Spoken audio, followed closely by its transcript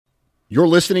You're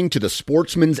listening to the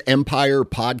Sportsman's Empire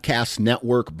Podcast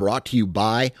Network, brought to you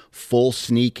by Full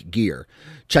Sneak Gear.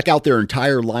 Check out their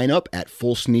entire lineup at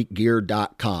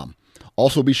fullsneakgear.com.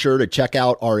 Also be sure to check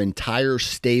out our entire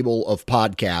stable of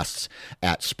podcasts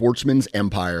at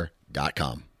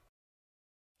sportsmansempire.com.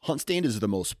 HuntStand is the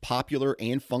most popular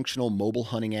and functional mobile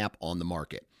hunting app on the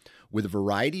market. With a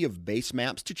variety of base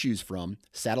maps to choose from,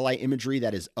 satellite imagery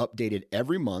that is updated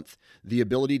every month, the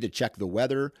ability to check the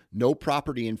weather, know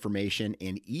property information,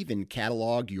 and even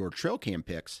catalog your trail cam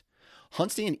pics,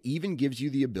 HuntStand even gives you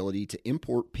the ability to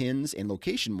import pins and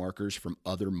location markers from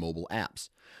other mobile apps.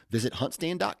 Visit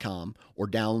huntstand.com or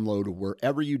download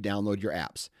wherever you download your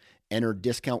apps. Enter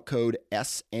discount code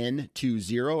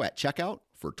SN20 at checkout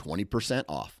for 20%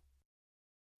 off.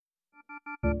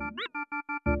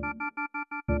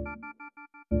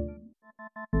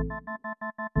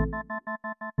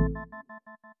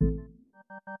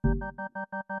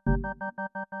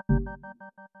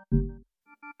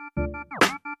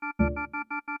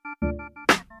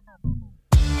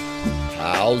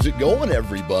 How's it going,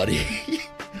 everybody?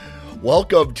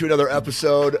 Welcome to another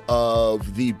episode of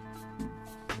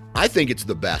I think it's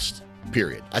the best,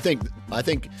 period. I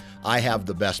think I have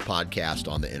the best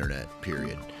podcast on the internet,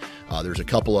 period. There's a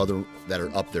couple other that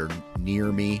are up there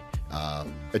near me.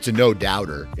 It's a no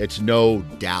doubter. It's no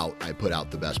doubt I put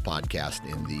out the best podcast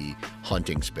in the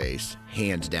hunting space,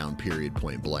 hands down, period,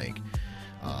 point blank.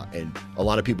 And a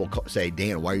lot of people say,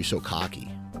 Dan, why are you so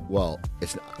cocky? Well,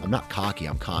 I'm not cocky.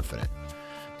 I'm confident.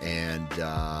 And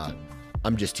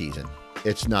I'm just teasing.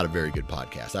 It's not a very good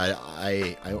podcast.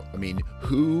 I mean,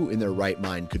 who in their right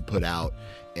mind could put out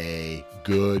a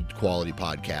good quality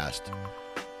podcast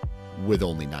with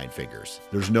only 9 fingers?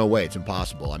 There's no way. It's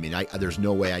impossible. I mean, there's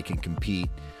no way I can compete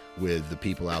with the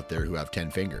people out there who have 10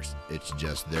 fingers. It's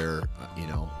just their,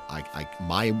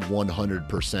 my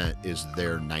 100% is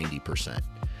their 90%.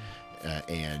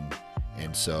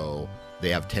 And so they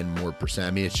have 10 more percent.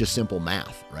 I mean, it's just simple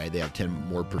math, right? They have 10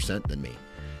 more percent than me.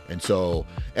 And so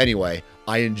anyway,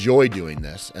 I enjoy doing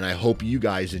this and I hope you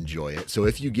guys enjoy it. So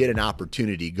if you get an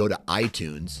opportunity, go to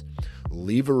iTunes,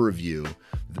 leave a review,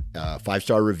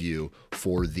 5-star review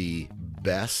for the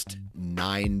best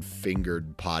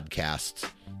 9-fingered podcasts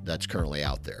that's currently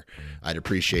out there. I'd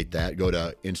appreciate that. Go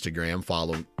to Instagram,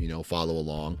 follow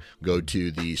along, go to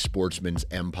the Sportsman's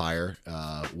Empire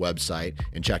website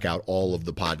and check out all of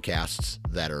the podcasts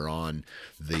that are on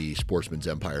the Sportsman's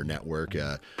Empire network.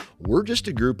 We're just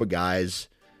a group of guys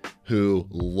who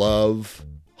love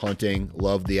hunting,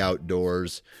 love the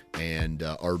outdoors, and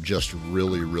are just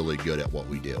really, really good at what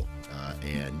we do. I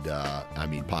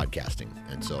mean, podcasting.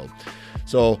 And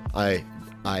so I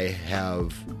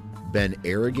have been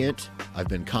arrogant, I've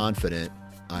been confident,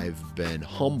 I've been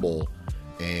humble,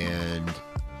 and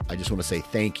I just want to say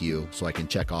thank you so I can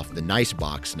check off the nice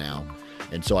box now.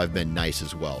 And so I've been nice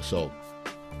as well. So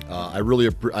I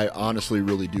honestly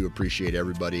really do appreciate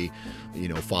everybody,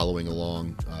 following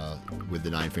along with the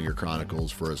 9-Finger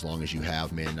Chronicles for as long as you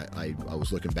have, man. I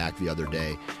was looking back the other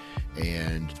day,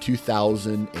 and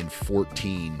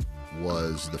 2014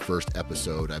 was the first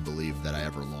episode, I believe, that I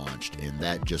ever launched. And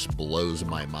that just blows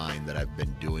my mind that I've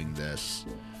been doing this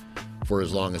for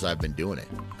as long as I've been doing it.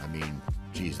 I mean,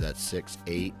 geez, that's 6,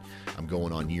 8. I'm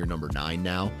going on year number 9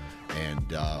 now.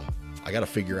 And I got to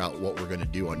figure out what we're going to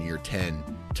do on year 10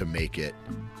 to make it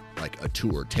like a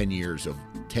tour, 10 years of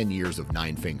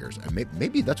 9 fingers. And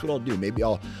maybe that's what I'll do. Maybe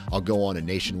I'll go on a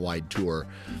nationwide tour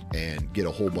and get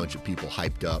a whole bunch of people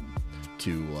hyped up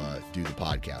to do the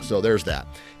podcast. So there's that.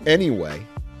 Anyway,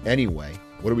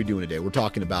 what are we doing today? We're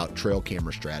talking about trail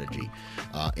camera strategy,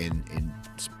 and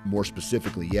more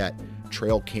specifically yet,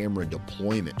 trail camera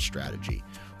deployment strategy,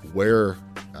 where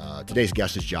today's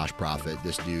guest is Josh Profit.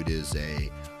 This dude is a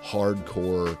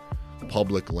hardcore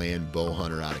public land bow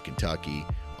hunter out of Kentucky.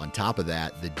 On top of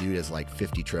that, the dude has like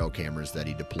 50 trail cameras that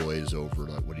he deploys over,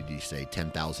 what did he say,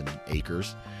 10,000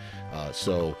 acres.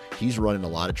 So he's running a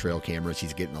lot of trail cameras.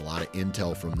 He's getting a lot of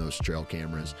intel from those trail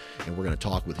cameras. And we're going to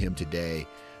talk with him today.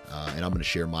 And I'm going to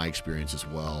share my experience as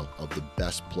well of the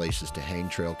best places to hang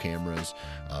trail cameras.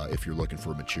 If you're looking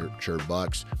for mature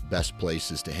bucks, best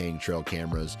places to hang trail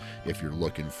cameras. If you're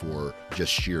looking for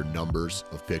just sheer numbers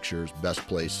of pictures, best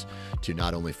place to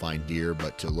not only find deer,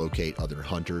 but to locate other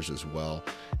hunters as well.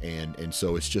 And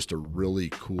so it's just a really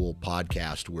cool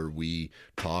podcast where we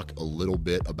talk a little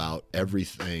bit about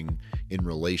everything in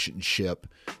relationship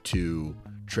to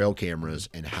trail cameras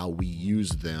and how we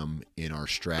use them in our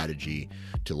strategy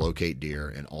to locate deer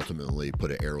and ultimately put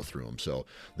an arrow through them. So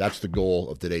that's the goal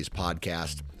of today's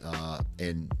podcast.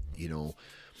 And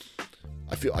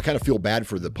I kind of feel bad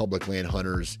for the public land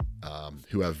hunters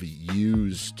who have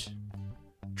used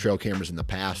trail cameras in the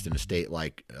past in a state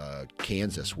like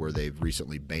Kansas, where they've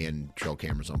recently banned trail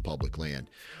cameras on public land.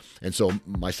 And so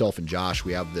myself and Josh,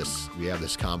 we have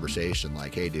this conversation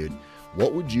like, hey, dude,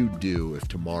 what would you do if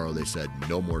tomorrow they said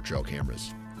no more trail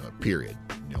cameras, period?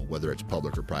 You know, whether it's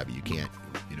public or private, you can't,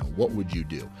 you know, what would you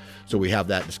do? So we have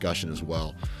that discussion as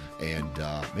well. And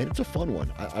man, it's a fun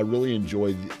one. I really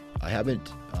enjoy, I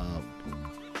haven't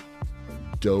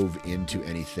dove into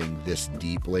anything this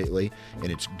deep lately,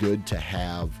 and it's good to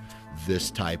have this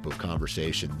type of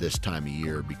conversation this time of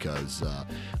year, because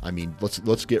I mean,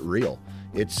 let's get real.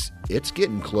 It's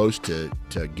getting close to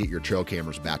get your trail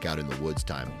cameras back out in the woods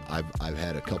time. I've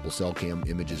had a couple cell cam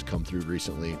images come through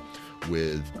recently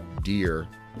with deer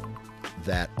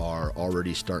that are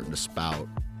already starting to spout,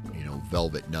 you know,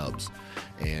 velvet nubs,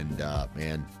 and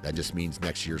man, that just means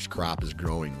next year's crop is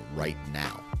growing right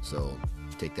now. So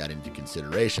take that into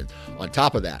consideration. On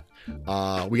top of that,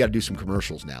 we got to do some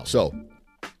commercials now. So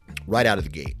right out of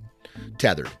the gate,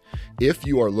 Tethered. If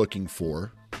you are looking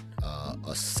for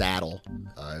a saddle,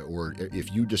 or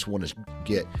if you just want to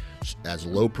get as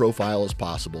low profile as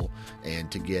possible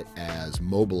and to get as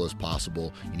mobile as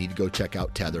possible, you need to go check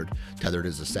out Tethered. Tethered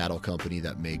is a saddle company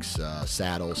that makes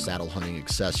saddles, saddle hunting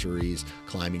accessories,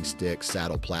 climbing sticks,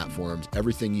 saddle platforms,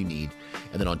 everything you need.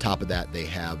 And then on top of that, they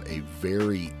have a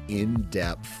very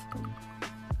in-depth,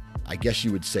 I guess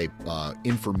you would say,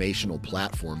 informational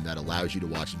platform that allows you to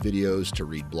watch videos, to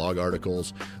read blog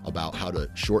articles about how to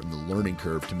shorten the learning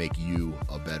curve to make you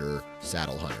a better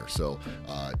saddle hunter. So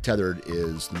Tethered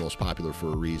is the most popular for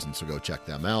a reason, so go check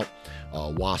them out.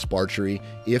 Wasp Archery,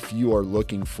 if you are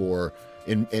looking for,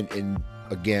 and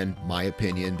again, my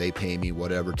opinion, they pay me,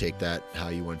 whatever, take that how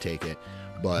you want to take it.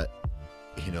 But,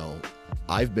 you know,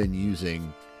 I've been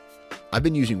using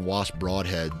Wasp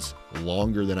broadheads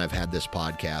longer than I've had this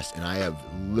podcast, and I have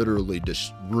literally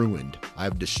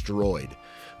I've destroyed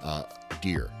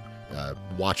deer.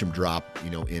 Watch them drop, you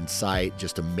know, in sight,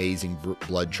 just amazing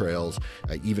blood trails,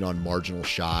 even on marginal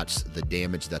shots, the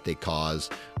damage that they cause,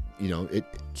 you know, it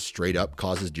straight up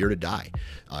causes deer to die.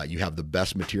 You have the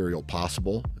best material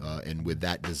possible, and with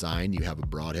that design, you have a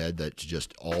broadhead that's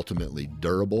just ultimately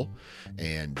durable,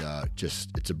 and it's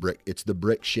the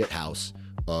brick shit house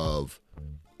of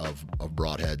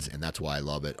broadheads, and that's why I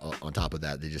love it. On top of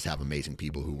that, they just have amazing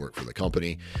people who work for the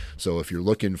company. So if you're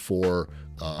looking for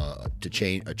a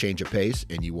change of pace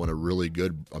and you want a really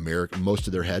good American, most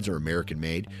of their heads are American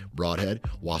made broadhead,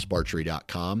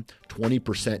 wasparchery.com,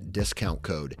 20% discount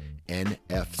code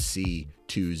NFC20,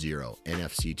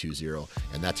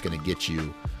 and that's going to get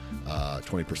you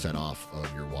 20% off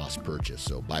of your Wasp purchase.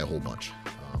 So buy a whole bunch.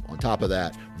 On top of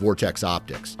that, Vortex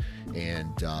Optics.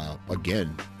 And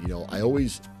again, you know, I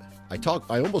almost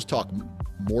talk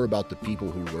more about the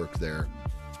people who work there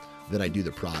than I do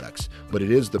the products, but it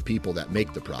is the people that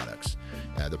make the products.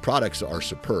 The products are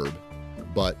superb,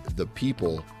 but the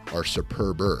people are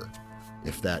superber,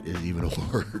 if that is even a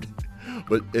word.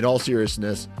 But in all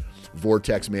seriousness,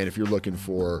 Vortex, man, if you're looking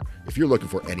for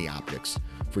any optics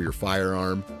for your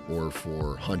firearm or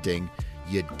for hunting,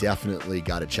 you definitely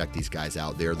got to check these guys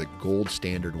out. They're the gold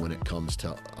standard when it comes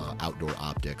to outdoor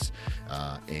optics.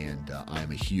 And I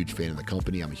am a huge fan of the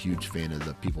company. I'm a huge fan of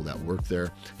the people that work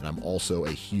there. And I'm also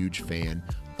a huge fan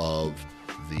of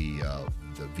the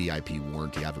VIP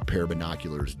warranty. I have a pair of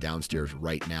binoculars downstairs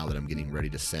right now that I'm getting ready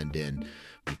to send in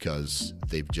because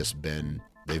they've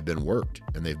been worked,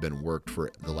 and they've been worked for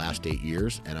the last 8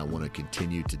 years, and I want to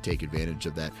continue to take advantage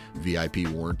of that VIP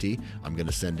warranty. I'm going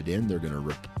to send it in, they're going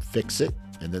to fix it,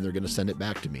 and then they're going to send it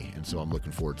back to me, and so I'm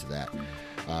looking forward to that.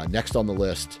 Next on the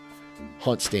list,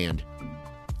 Hunt Stand.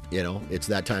 You know, it's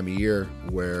that time of year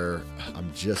where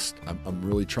I'm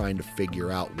really trying to figure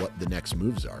out what the next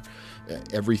moves are.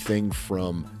 Everything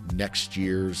from next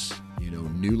year's, you know,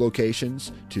 new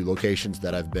locations to locations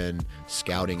that I've been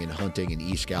scouting and hunting and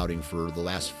e-scouting for the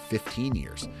last 15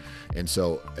 years. And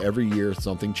so every year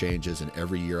something changes, and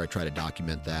every year I try to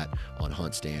document that on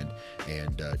Hunt Stand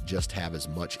and just have as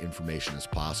much information as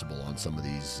possible on some of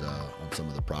these, on some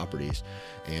of the properties.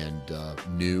 And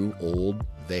new, old,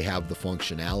 they have the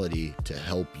functionality to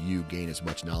help you gain as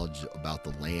much knowledge about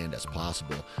the land as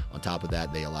possible. On top of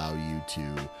that, they allow you to,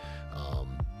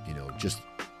 you know, just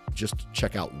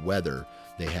check out weather.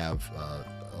 They have a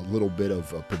little bit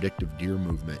of a predictive deer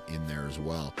movement in there as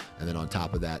well. And then on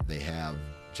top of that, they have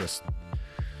just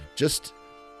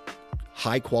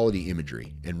high quality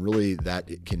imagery. And really that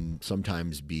it can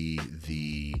sometimes be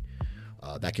the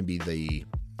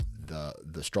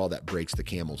straw that breaks the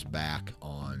camel's back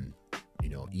on, you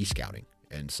know, e-scouting.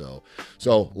 And so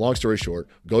long story short,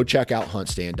 go check out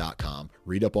huntstand.com,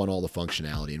 read up on all the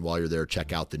functionality. And while you're there,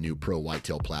 check out the new Pro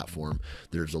Whitetail platform.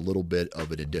 There's a little bit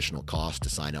of an additional cost to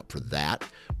sign up for that,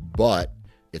 but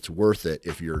it's worth it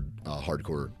if you're a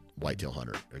hardcore whitetail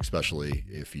hunter, especially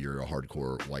if you're a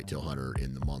hardcore whitetail hunter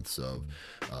in the months of,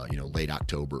 late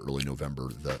October, early November,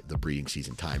 the breeding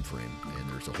season time frame. And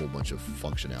there's a whole bunch of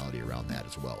functionality around that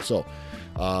as well. So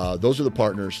those are the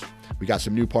partners. We got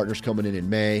some new partners coming in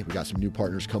May. We got some new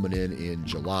partners coming in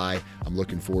July. I'm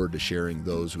looking forward to sharing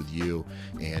those with you.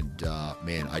 And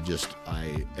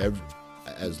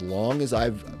as long as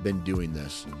I've been doing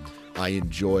this, I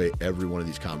enjoy every one of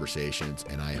these conversations,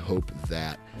 and I hope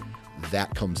that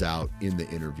comes out in the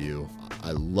interview.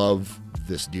 I love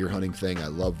this deer hunting thing. I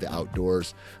love the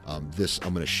outdoors. I'm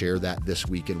going to share that this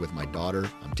weekend with my daughter.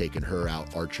 I'm taking her out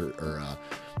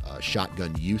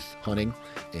shotgun youth hunting,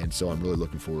 and so I'm really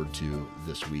looking forward to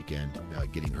this weekend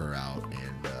getting her out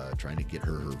and trying to get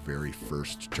her very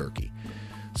first turkey.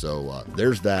 So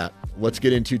there's that. Let's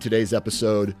get into today's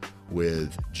episode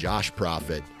with Josh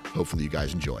Proffitt. Hopefully you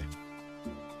guys enjoy.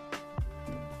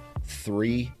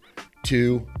 3,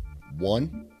 2,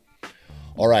 1.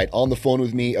 All right, on the phone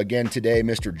with me again today,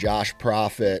 Mr. Josh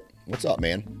Proffitt. What's up,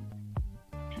 man?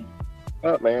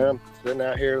 Up, man. I'm sitting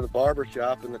out here at the barber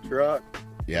shop in the truck.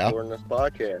 Yeah. Recording this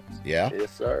podcast. Yeah.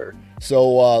 Yes, sir.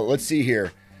 So let's see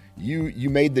here. You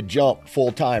made the jump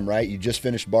full time, right? You just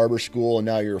finished barber school and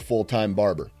now you're a full-time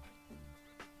barber.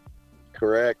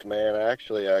 Correct, man.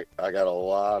 Actually, I got a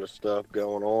lot of stuff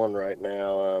going on right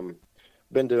now.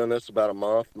 Been doing this about a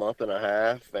month and a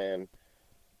half, and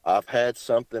I've had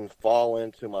something fall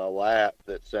into my lap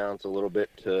that sounds a little bit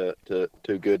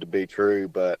too good to be true,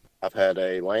 but I've had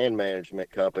a land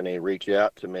management company reach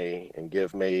out to me and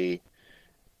give me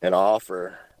an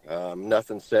offer.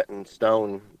 Nothing set in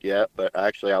stone yet, but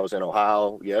actually I was in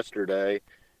Ohio yesterday,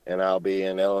 and I'll be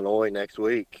in Illinois next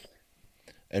week.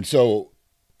 And so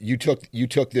you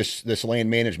took this land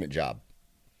management job.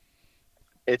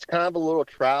 It's kind of a little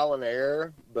trial and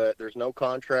error, but there's no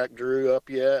contract drew up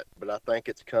yet, but I think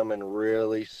it's coming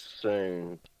really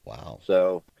soon. Wow.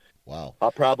 So wow. I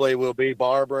probably will be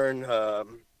barbering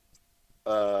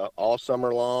all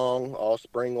summer long, all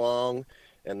spring long,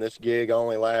 and this gig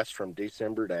only lasts from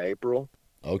December to April.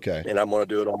 Okay. And I'm going to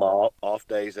do it on my off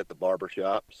days at the barber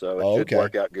shop, so it should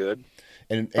work out good.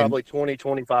 And probably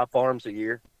 20-25 farms a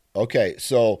year. Okay,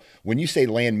 so when you say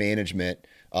land management,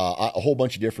 a whole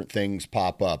bunch of different things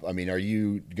pop up. I mean, are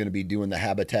you going to be doing the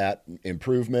habitat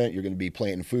improvement? You're going to be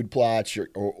planting food plots,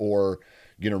 or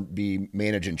going to be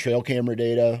managing trail camera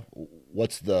data?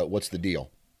 What's the deal?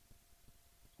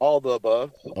 All the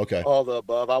above. Okay. All the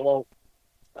above.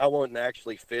 I wouldn't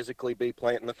actually physically be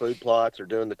planting the food plots or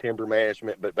doing the timber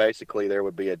management, but basically there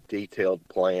would be a detailed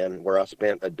plan where I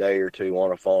spent a day or two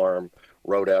on a farm,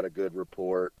 wrote out a good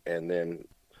report, and then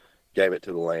gave it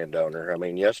to the landowner. I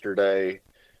mean, yesterday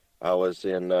I was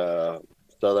in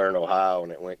southern Ohio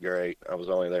and it went great. I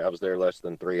was there less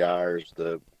than 3 hours.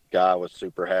 The guy was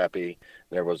super happy.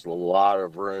 There was a lot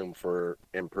of room for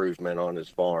improvement on his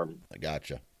farm. I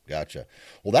gotcha.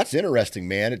 Well, that's interesting,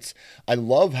 man. I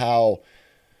love how,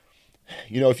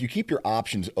 if you keep your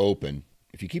options open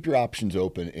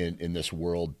in this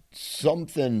world,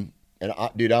 something. And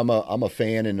dude, I'm a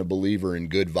fan and a believer in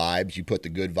good vibes. You put the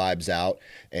good vibes out,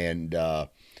 and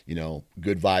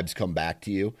good vibes come back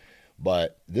to you.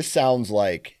 But this sounds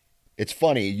like, it's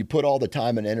funny. You put all the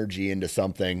time and energy into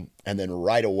something, and then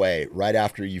right away, right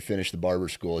after you finish the barber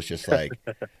school, it's just like,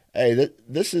 hey,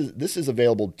 this is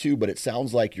available too. But it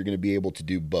sounds like you're going to be able to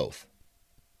do both.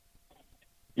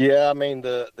 Yeah, I mean,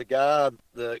 the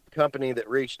company that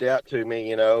reached out to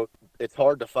me, it's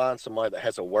hard to find somebody that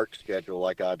has a work schedule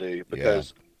like I do,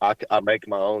 because I make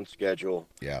my own schedule.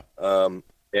 Yeah.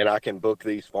 And I can book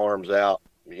these farms out,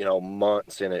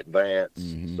 months in advance.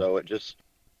 Mm-hmm. So it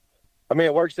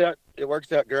works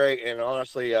out great. And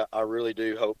honestly, I really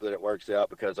do hope that it works out,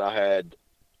 because I've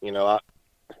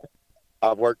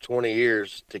worked 20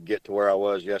 years to get to where I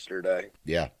was yesterday.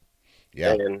 Yeah.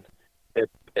 And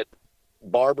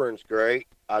barbering's great.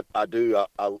 I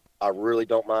really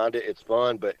don't mind it. It's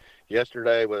fun, but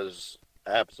yesterday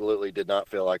absolutely did not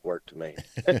feel like work to me.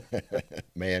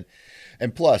 Man.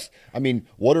 And plus, I mean,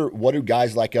 what do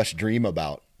guys like us dream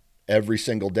about every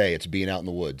single day? It's being out in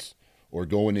the woods or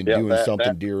going and doing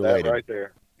something deer related. That right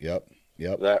there. Yep.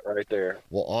 That right there.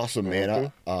 Well, awesome,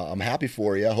 man. I'm happy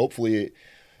for you. Hopefully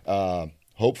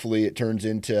it turns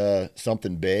into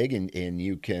something big and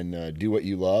you can do what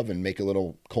you love and make a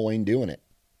little coin doing it.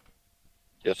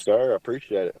 Yes, sir. I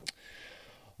appreciate it.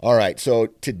 All right. So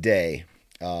today,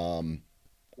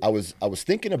 I was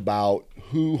thinking about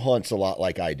who hunts a lot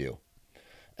like I do,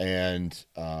 and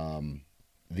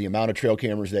the amount of trail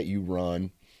cameras that you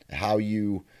run, how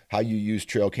you use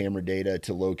trail camera data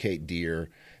to locate deer,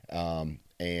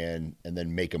 and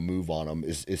then make a move on them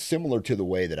is similar to the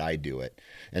way that I do it.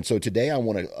 And so today I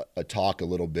want to talk a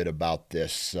little bit about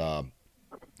this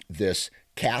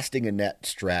casting a net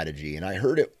strategy. And I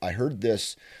heard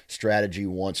this strategy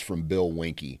once from Bill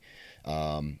Winke.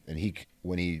 And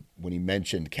when he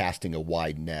mentioned casting a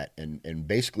wide net, and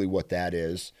basically what that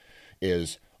is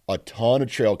a ton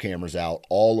of trail cameras out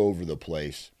all over the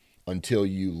place until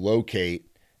you locate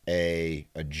a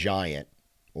giant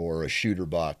or a shooter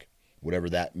buck, whatever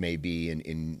that may be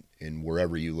in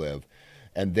wherever you live.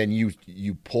 And then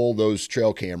you pull those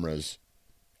trail cameras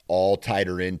all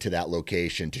tighter into that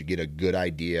location to get a good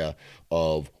idea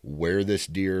of where this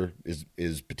deer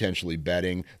is potentially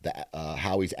bedding,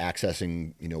 how he's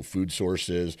accessing, food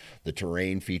sources, the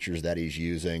terrain features that he's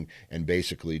using, and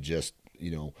basically just,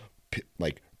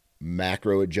 like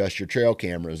macro adjust your trail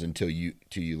cameras until you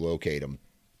locate them.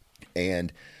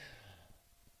 And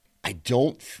I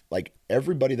don't, like,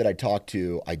 everybody that I talk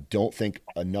to, I don't think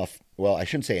enough, well, I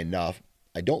shouldn't say enough.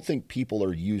 I don't think people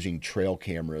are using trail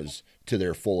cameras to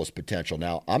their fullest potential.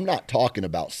 Now, I'm not talking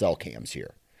about cell cams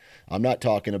here. I'm not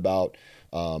talking about,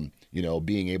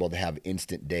 being able to have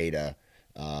instant data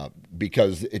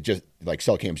because it just, like,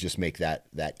 cell cams just make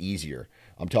that easier.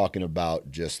 I'm talking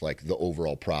about just like the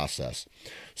overall process.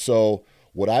 So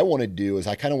what I want to do is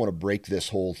I kind of want to break this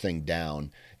whole thing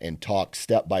down and talk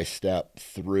step by step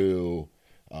through,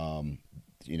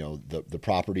 the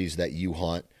properties that you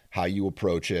hunt, how you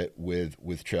approach it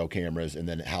with trail cameras, and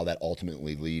then how that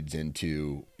ultimately leads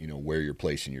into, where you're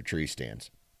placing your tree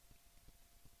stands.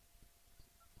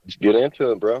 Let's get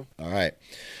into it, bro. All right.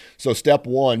 So step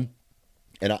one,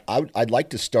 and I'd like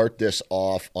to start this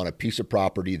off on a piece of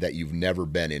property that you've never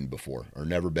been in before or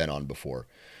never been on before.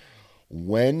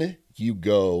 When you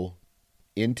go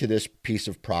into this piece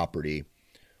of property,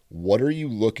 what are you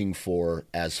looking for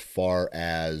as far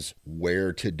as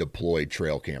where to deploy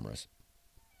trail cameras?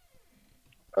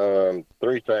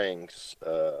 Three things: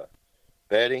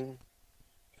 bedding,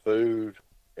 food,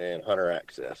 and hunter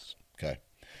access. Okay.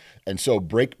 And so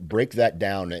break that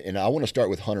down. And I want to start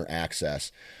with hunter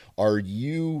access. Are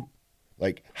you,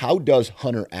 like, how does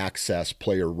hunter access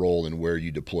play a role in where you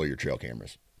deploy your trail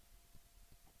cameras?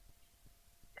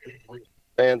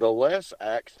 And the less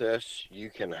access you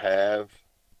can have,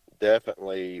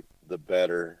 definitely the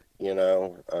better.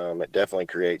 It definitely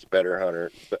creates better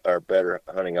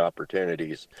hunting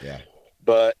opportunities. Yeah.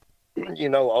 But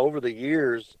over the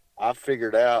years, I've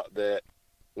figured out that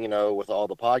with all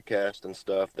the podcasts and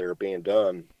stuff that are being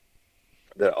done,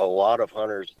 that a lot of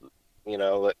hunters,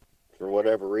 that for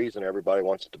whatever reason, everybody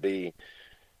wants to be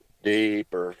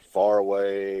deep or far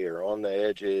away or on the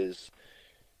edges.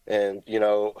 And,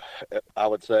 I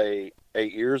would say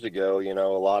 8 years ago,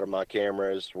 a lot of my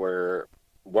cameras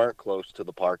weren't close to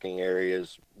the parking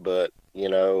areas, but,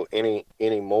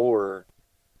 anymore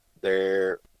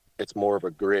it's more of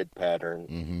a grid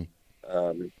pattern.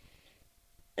 Mm-hmm.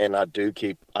 And I do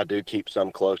keep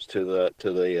some close to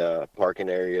the parking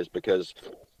areas because,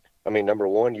 number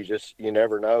one, you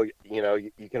never know.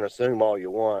 You can assume all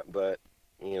you want, but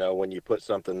when you put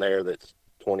something there that's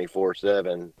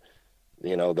 24/7,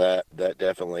 that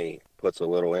definitely puts a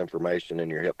little information in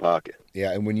your hip pocket.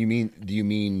 Yeah, and do you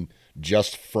mean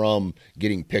just from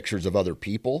getting pictures of other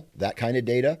people, that kind of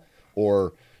data,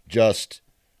 or just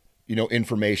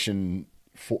information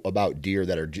about deer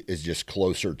that is just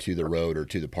closer to the road or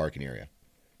to the parking area?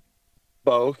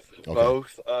 Both. Okay.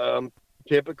 Both.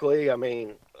 Typically,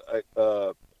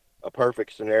 a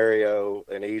perfect scenario,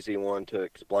 an easy one to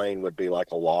explain would be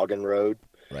like a logging road.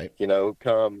 Right.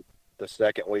 Come the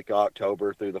second week of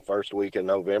October through the first week of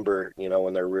November,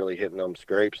 when they're really hitting them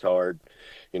scrapes hard,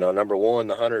 number one,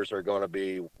 the hunters are going to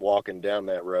be walking down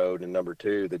that road, and number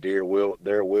two,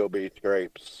 there will be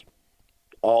scrapes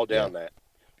all down that.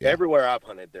 Yeah. Everywhere I've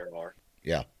hunted, there are.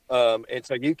 Yeah. And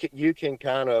so you can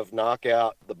kind of knock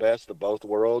out the best of both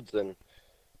worlds, and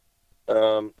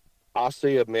I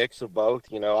see a mix of both.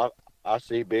 I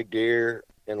see big deer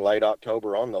in late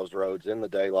October on those roads in the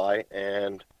daylight,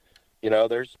 and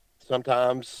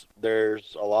sometimes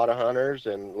there's a lot of hunters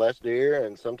and less deer,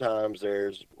 and sometimes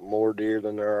there's more deer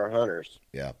than there are hunters.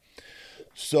 Yeah.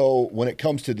 So when it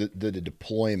comes to the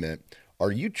deployment,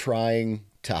 are you trying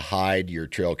to hide your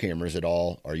trail cameras at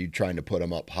all? Are you trying to put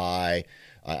them up high?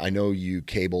 I know you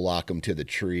cable lock them to the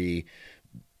tree,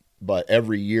 but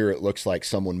every year it looks like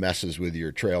someone messes with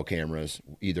your trail cameras.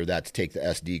 Either that's take the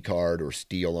SD card or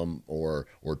steal them or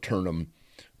turn them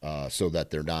so that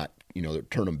they're not,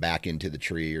 turn them back into the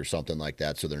tree or something like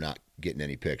that, so they're not getting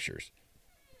any pictures.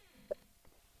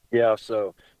 Yeah,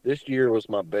 so this year was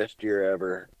my best year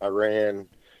ever. I ran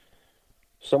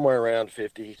somewhere around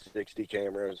 50, 60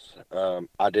 cameras.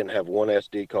 I didn't have one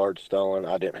SD card stolen.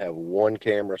 I didn't have one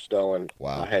camera stolen.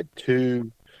 Wow. I had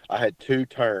two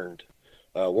turned.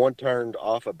 One turned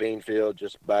off a bean field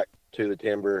just back to the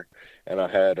timber, and I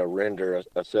had a render,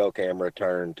 a cell camera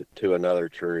turned to another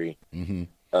tree.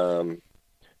 Mm-hmm.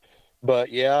 But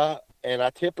yeah, and I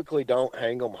typically don't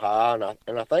hang them high,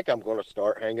 and I think I'm going to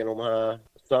start hanging them high.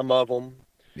 Some of them.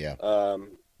 Yeah.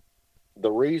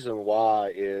 The reason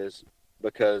why is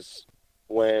because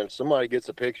when somebody gets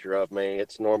a picture of me,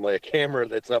 it's normally a camera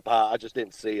that's up high. I just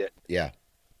didn't see it. Yeah.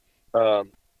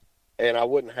 And I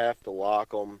wouldn't have to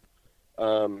lock them.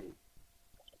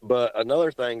 But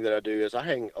another thing that I do is I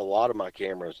hang a lot of my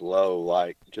cameras low,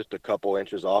 like just a couple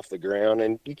inches off the ground.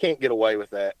 And you can't get away with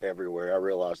that everywhere. I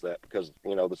realize that because,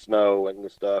 the snow and the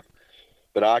stuff.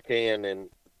 But I can, and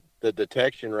the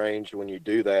detection range when you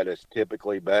do that is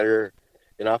typically better.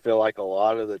 And I feel like a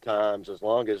lot of the times, as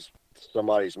long as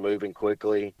somebody's moving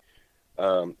quickly,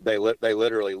 they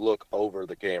literally look over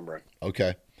the camera.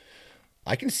 Okay.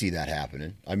 I can see that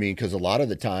happening. I mean, because a lot of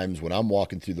the times when I'm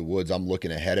walking through the woods, I'm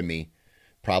looking ahead of me,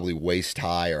 probably waist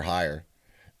high or higher.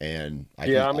 And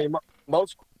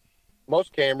most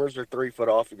cameras are 3 foot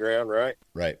off the ground, right?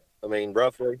 Right. I mean,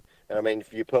 roughly. I mean,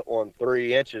 if you put one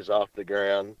 3 inches off the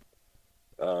ground,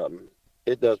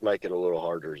 it does make it a little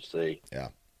harder to see. Yeah.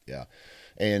 Yeah.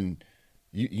 And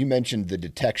you mentioned the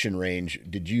detection range.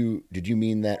 Did you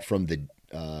mean that from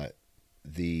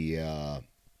the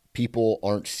people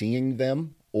aren't seeing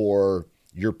them, or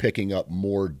you're picking up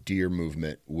more deer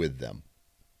movement with them?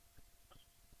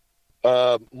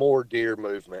 More deer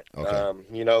movement.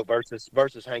 Okay.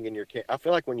 Versus hanging your I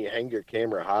feel like when you hang your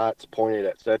camera high, it's pointed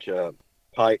at such a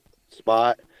tight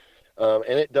spot,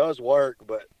 and it does work,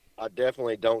 but I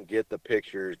definitely don't get the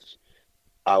pictures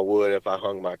I would if I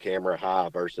hung my camera high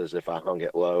versus if I hung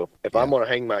it low. If I'm going to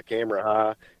hang my camera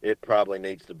high, it probably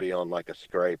needs to be on like a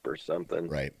scrape or something.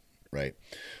 Right. Right.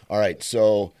 All right.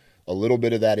 So a little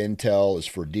bit of that intel is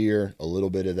for deer. A little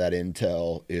bit of that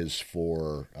intel is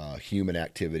for human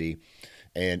activity.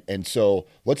 And so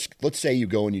let's say you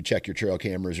go and you check your trail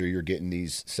cameras, or you're getting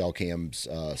these cell cams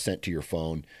sent to your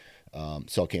phone,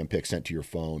 cell cam pics sent to your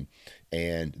phone,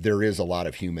 and there is a lot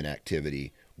of human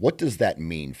activity. What does that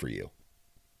mean for you?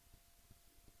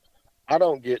 I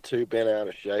don't get too bent out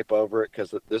of shape over it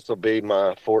because this will be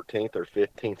my 14th or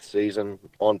 15th season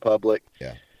on public.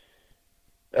 Yeah.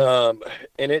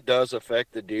 And it does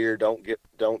affect the deer. Don't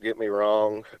get me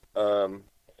wrong.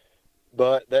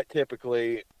 But that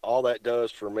typically, all that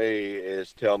does for me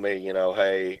is tell me,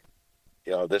 hey,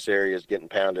 this area is getting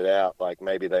pounded out. Like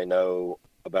maybe they know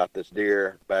about this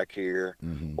deer back here,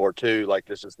 Mm-hmm. or two, like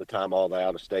this is the time all the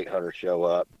out of state hunters show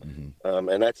up. Mm-hmm.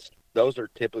 And those are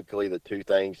typically the two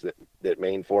things that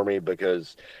mean for me,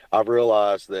 because I've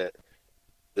realized that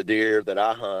the deer that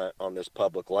I hunt on this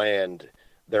public land,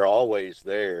 they're always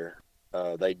there.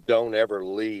 They don't ever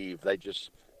leave. They just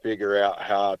figure out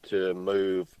how to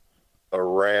move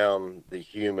around the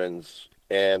humans.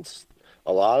 And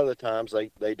a lot of the times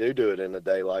they do it in the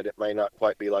daylight. It may not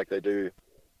quite be like they do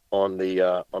on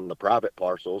the private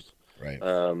parcels, Right.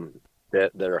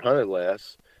 That are hunted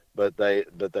less, but they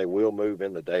will move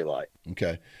in the daylight.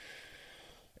 Okay.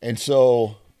 And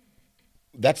so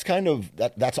that's kind of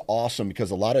that's awesome,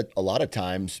 because a lot of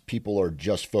times people are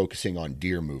just focusing on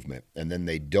deer movement, and then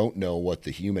they don't know what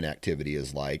the human activity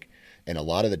is like. And a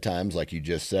lot of the times, like you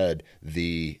just said,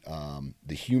 the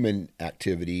human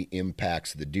activity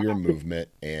impacts the deer movement,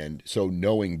 and so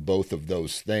knowing both of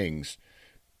those things,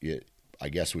 I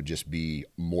guess, would just be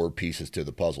more pieces to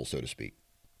the puzzle, so to speak.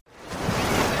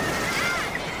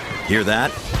 Hear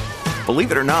that?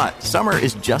 Believe it or not, summer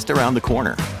is just around the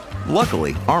corner.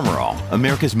 Luckily, Armor All,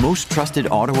 America's most trusted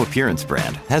auto appearance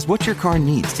brand, has what your car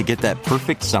needs to get that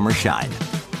perfect summer shine.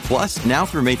 Plus, now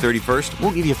through May 31st,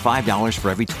 we'll give you $5 for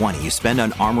every $20 you spend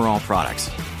on Armor All products.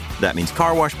 That means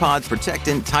car wash pods,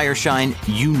 protectant, tire shine,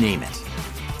 you name it.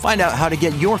 Find out how to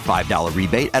get your $5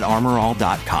 rebate at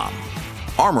armorall.com.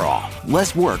 Armor All,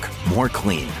 less work, more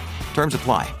clean. Terms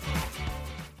apply.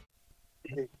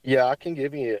 Yeah, I can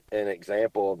give you an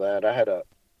example of that. I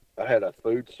had a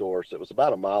food source. It was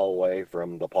about a mile away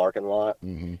from the parking lot,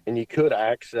 Mm-hmm. and you could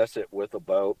access it with a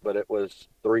boat, but it was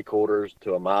 3/4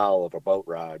 to a mile of a boat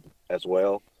ride as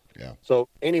well. Yeah. So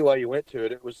anyway, you went to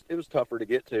it. It was tougher to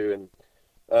get to,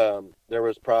 and there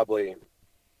was probably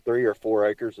 3 or 4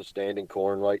 acres of standing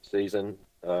corn late season.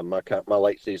 My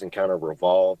late season kind of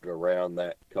revolved around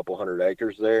that couple hundred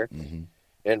acres there. Mm-hmm.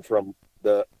 And from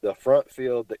the front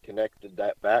field that connected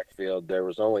that backfield, there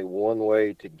was only one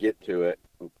way to get to it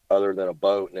other than a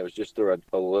boat, and it was just through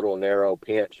a little narrow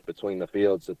pinch between the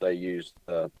fields that they used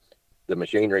the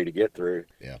machinery to get through.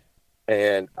 Yeah.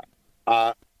 And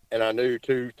I I knew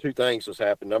two things was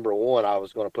happening. Number one, I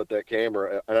was going to put that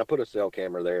camera, and I put a cell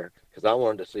camera there because I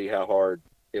wanted to see how hard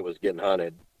it was getting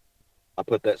hunted. I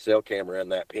put that cell camera in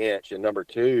that pinch, and number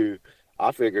two,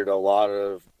 I figured a lot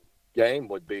of game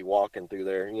would be walking through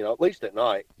there, at least at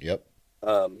night. Yep.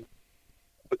 But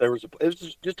it was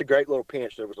just a great little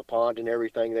pinch. There was a pond and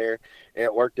everything there, and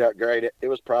it worked out great. It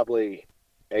was probably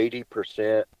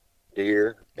 80%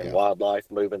 deer and wildlife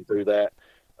moving through that.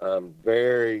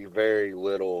 Very, very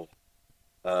little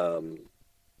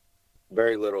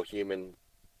human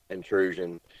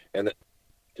intrusion. And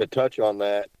to touch on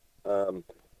that,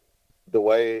 the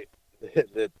way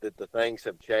that the things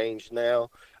have changed now,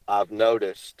 I've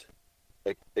noticed,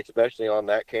 especially on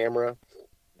that camera,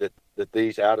 that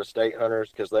these out-of-state hunters,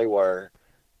 because they were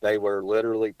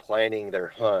literally planning their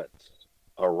hunts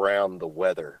around the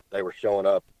weather. They were showing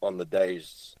up on the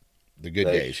days, the good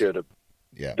days. Should have,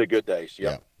 the good days.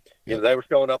 Yeah. They were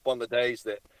showing up on the days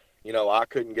that I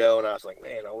couldn't go, and I was like,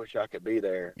 man, I wish I could be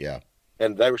there. Yeah.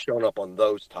 And they were showing up on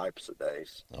those types of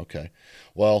days. Okay.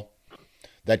 Well,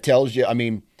 that tells you, I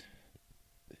mean,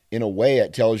 in a way,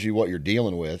 it tells you what you're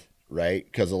dealing with, right?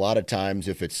 Because a lot of times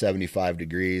if it's 75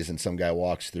 degrees and some guy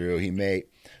walks through,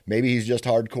 maybe he's just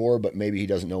hardcore, but maybe he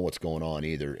doesn't know what's going on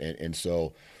either. And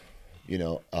so,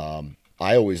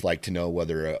 I always like to know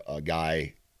whether a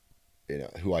guy,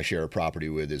 who I share a property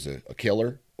with is a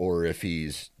killer, or if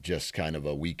he's just kind of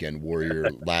a weekend warrior,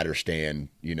 ladder stand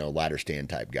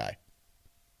type guy.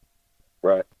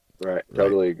 Right.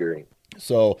 Totally agree.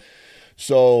 So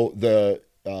the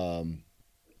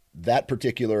that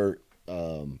particular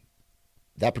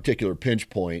pinch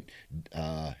point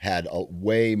had a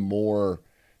way more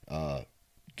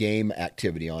game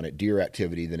activity on it, deer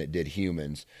activity, than it did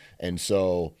humans. And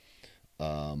so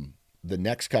the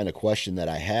next kind of question that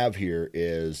I have here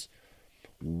is,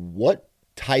 what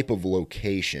type of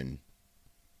location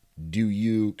do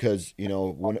you, because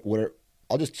when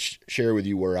I'll just share with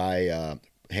you where I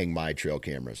hang my trail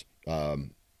cameras,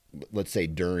 let's say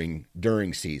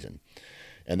during season,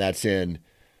 and that's in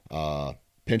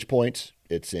pinch points,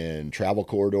 it's in travel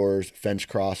corridors, fence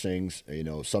crossings,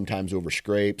 sometimes over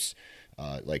scrapes,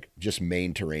 like just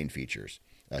main terrain features.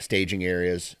 Staging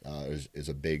areas is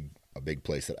a big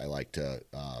place that I like to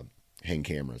hang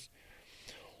cameras.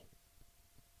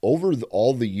 Over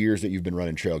all the years that you've been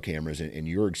running trail cameras, and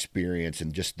your experience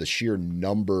and just the sheer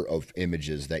number of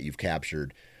images that you've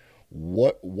captured,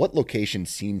 what location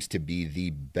seems to be the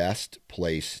best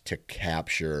place to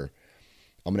capture?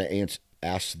 I'm going to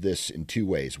ask this in two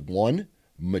ways. One,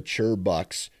 mature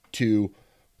bucks. Two,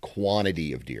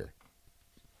 quantity of deer.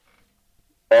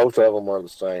 Both of them are the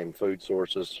same: food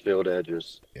sources, field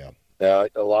edges. Yeah. Now,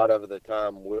 a lot of the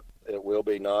time it will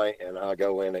be night, and I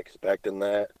go in expecting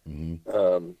that.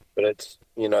 Mm-hmm. But it's,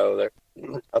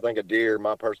 I think a deer,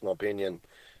 my personal opinion,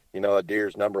 a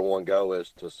deer's number one goal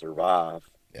is to survive.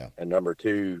 Yeah. And number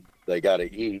two, they got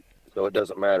to eat. So it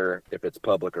doesn't matter if it's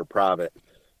public or private.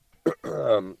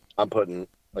 I'm putting,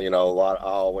 I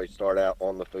always start out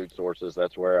on the food sources.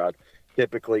 That's where I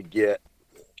typically get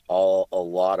a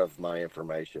lot of my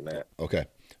information at. Okay.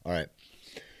 All right.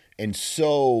 And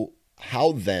so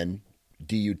how then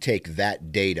do you take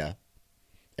that data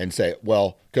and say,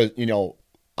 well, because,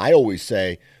 I always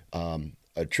say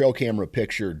a trail camera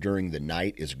picture during the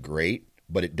night is great,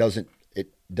 but it doesn't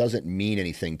mean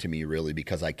anything to me really,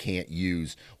 because I can't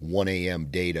use 1 a.m.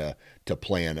 data to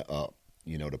plan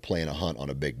a hunt on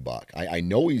a big buck. I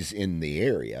know he's in the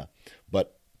area,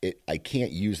 but I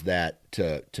can't use that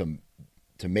to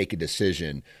make a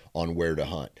decision on where to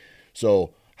hunt.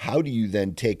 So how do you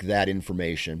then take that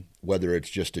information, whether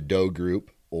it's just a doe group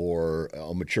or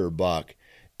a mature buck,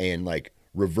 and like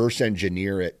reverse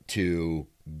engineer it to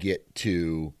get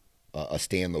to a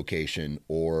stand location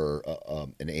or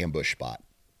an ambush spot?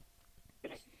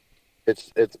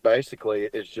 It's basically,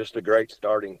 it's just a great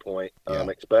starting point,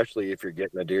 especially if you're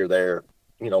getting a deer there,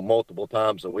 multiple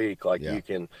times a week. Like you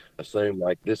can assume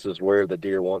like this is where the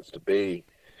deer wants to be.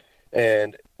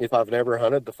 And if I've never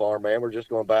hunted the farm, man, we're just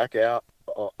going back out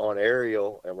on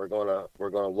aerial, and we're gonna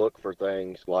look for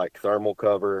things like thermal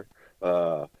cover,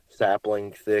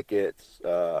 sapling thickets,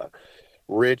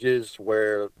 ridges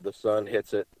where the sun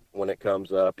hits it when it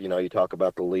comes up. You talk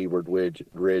about the leeward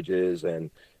ridges and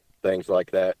things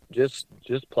like that. Just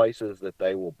places that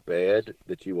they will bed,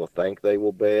 that you will think they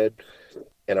will bed.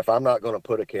 And if I'm not going to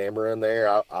put a camera in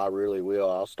there, I really will.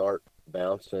 I'll start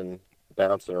bouncing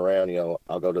bouncing around.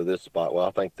 I'll go to this spot. Well,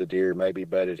 I think the deer may be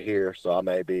bedded here, so I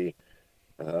may be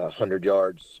 100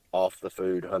 yards off the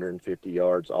food, 150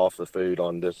 yards off the food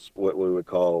on this, what we would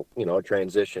call, a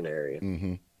transition area.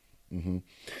 Mm-hmm. Mm-hmm.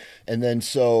 And then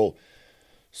so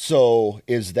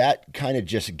is that kind of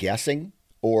just guessing,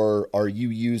 or are you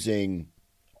using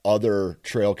other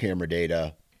trail camera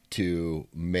data to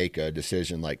make a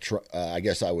decision? Like, I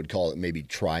guess I would call it maybe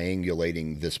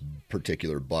triangulating this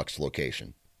particular buck's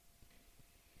location.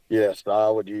 Yes, I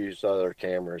would use other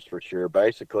cameras for sure.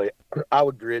 Basically, I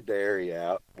would grid the area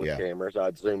out with Yeah. cameras.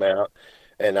 I'd zoom out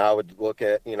and I would look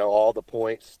at, all the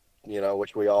points,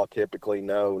 which we all typically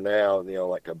know now,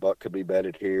 like a buck could be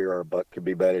bedded here or a buck could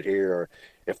be bedded here. Or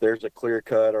if there's a clear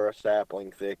cut or a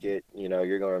sapling thicket,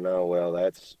 you're going to know, well,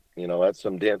 that's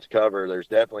some dense cover. There's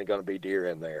definitely going to be deer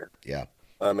in there. Yeah.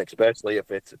 Especially if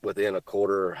it's within a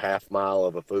quarter or half mile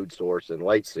of a food source in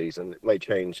late season. It may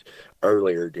change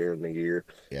earlier during the year,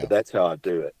 Yeah. but that's how I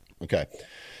do it. Okay.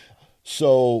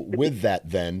 So with that,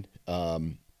 then,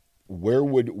 where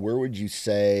would you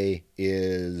say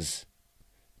is,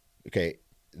 okay,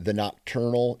 the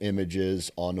nocturnal images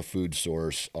on a food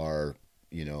source are,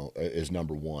 is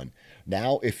number one.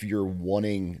 Now, if you're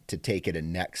wanting to take it a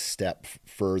next step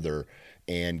further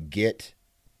and get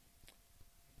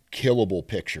killable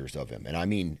pictures of him, and I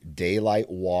mean daylight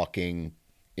walking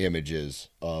images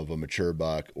of a mature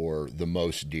buck or the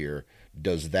most deer,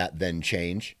 does that then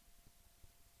change?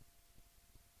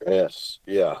 Yes.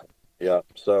 Yeah. Yeah.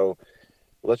 So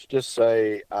let's just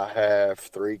say I have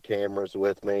 3 cameras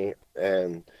with me,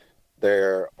 and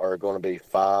there are going to be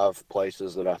 5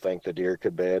 places that I think the deer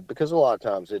could bed, because a lot of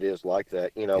times it is like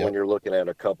that. Yep. When you're looking at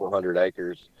a couple hundred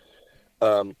acres,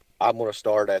 I'm going to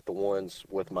start at the ones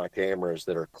with my cameras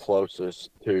that are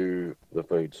closest to the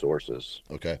food sources.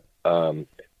 Okay. And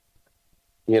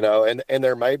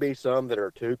there may be some that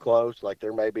are too close. Like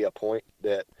there may be a point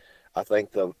that I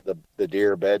think the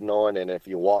deer are bedding on, and if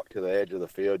you walk to the edge of the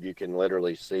field, you can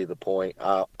literally see the point.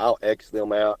 I'll X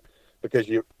them out, because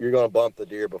you're going to bump the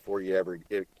deer before you ever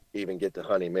even get to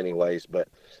hunt him anyways. But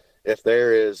if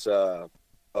there is a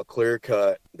clear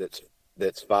cut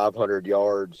that's 500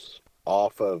 yards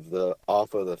off of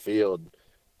the field,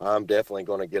 I'm definitely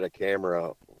going to get a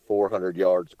camera 400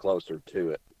 yards closer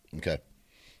to it. Okay.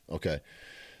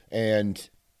 And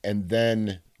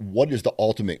then what is the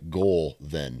ultimate goal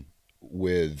then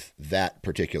with that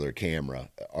particular camera?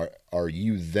 Are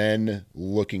you then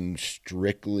looking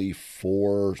strictly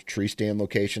for tree stand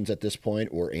locations at this point,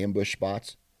 or ambush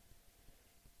spots?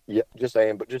 Yeah, just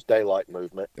daylight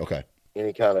movement. Okay.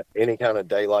 Any kind of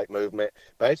daylight movement.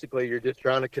 Basically, you're just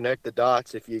trying to connect the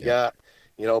dots. If you got,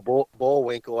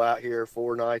 Bullwinkle out here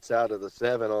 4 nights out of the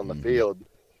 7 on the field,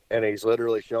 and he's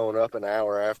literally showing up an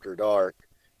hour after dark,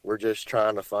 we're just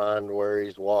trying to find where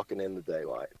he's walking in the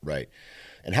daylight. Right.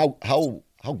 And how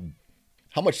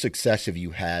much success have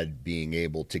you had being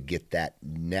able to get that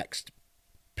next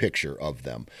picture of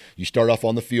them? You start off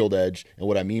on the field edge, and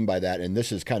what I mean by that, and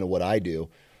this is kind of what I do,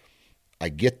 I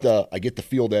get the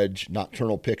field edge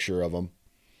nocturnal picture of them,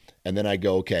 and then I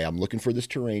go, okay, I'm looking for this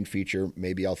terrain feature.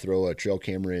 Maybe I'll throw a trail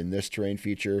camera in this terrain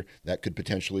feature that could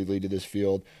potentially lead to this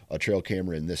field, a trail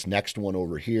camera in this next one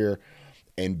over here,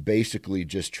 and basically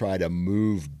just try to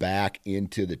move back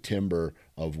into the timber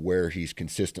of where he's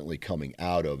consistently coming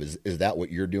out of. Is that what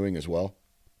you're doing as well?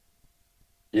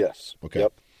 Yes. Okay.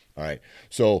 Yep. All right.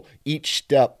 So each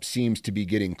step seems to be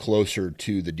getting closer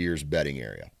to the deer's bedding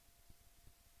area.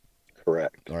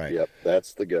 Correct. All right. Yep.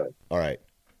 That's the goal. All right.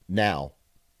 Now,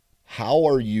 how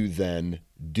are you then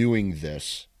doing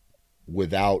this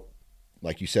without,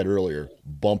 like you said earlier,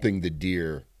 bumping the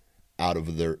deer out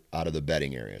of the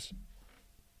bedding areas?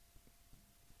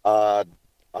 I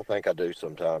think I do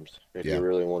sometimes. If you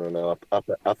really want to know,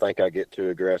 I think I get too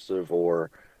aggressive,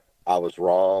 or I was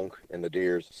wrong and the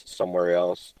deer's somewhere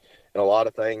else. And a lot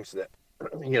of things that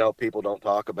people don't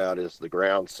talk about is the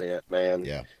ground scent, man.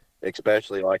 Yeah.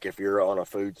 Especially like if you're on a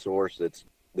food source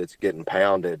that's getting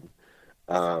pounded.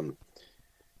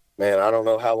 Man, I don't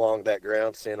know how long that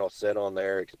ground scent will sit on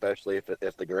there, especially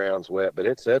if the ground's wet, but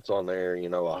it sits on there,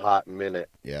 a hot minute.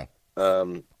 Yeah.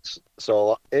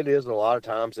 So it is, a lot of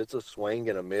times it's a swing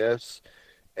and a miss.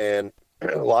 And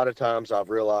a lot of times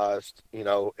I've realized,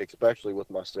 especially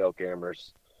with my cell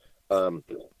cameras,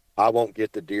 I won't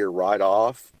get the deer right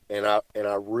off. And I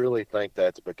really think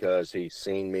that's because he's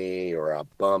seen me, or I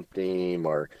bumped him,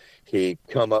 or he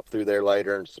come up through there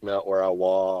later and smelt where I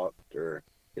walked, or,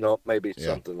 maybe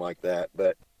something like that.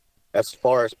 But as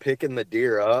far as picking the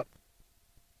deer up,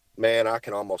 man, I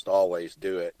can almost always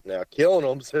do it. Now, killing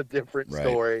them's a different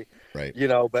story, Right.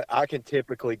 but I can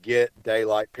typically get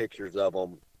daylight pictures of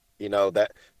them,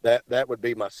 that would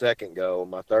be my second goal.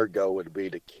 My third goal would be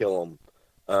to kill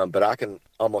them. But I can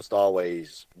almost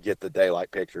always get the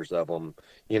daylight pictures of them,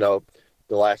 the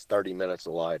last 30 minutes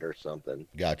of light or something.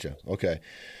 Gotcha. Okay.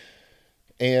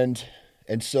 And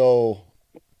so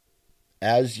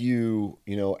as you're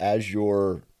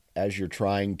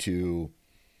trying to,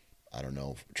 I don't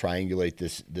know, triangulate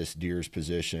this deer's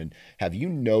position, have you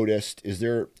noticed, is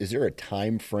there a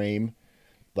time frame,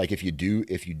 like if you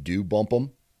do bump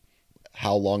them,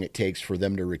 how long it takes for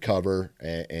them to recover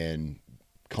and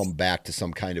come back to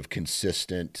some kind of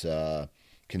consistent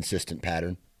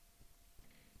pattern?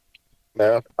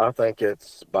 Man, I think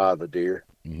it's by the deer.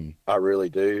 Mm-hmm. I really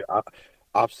do.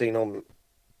 I've seen them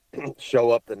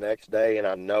show up the next day, and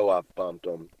I know I've bumped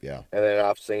them. Yeah. And then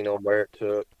I've seen them where it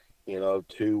took,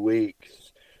 2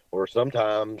 weeks, or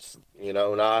sometimes,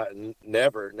 not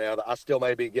never. Now I still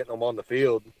may be getting them on the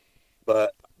field,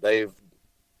 but they've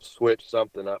switched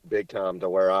something up big time to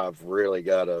where I've really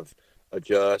got to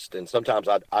adjust. And sometimes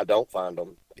I don't find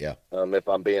them. Yeah. If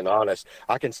I'm being honest,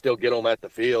 I can still get them at the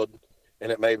field,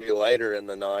 and it may be later in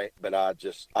the night, but I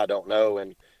don't know.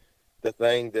 And the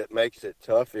thing that makes it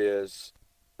tough is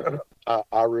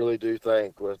I really do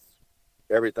think, with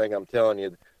everything I'm telling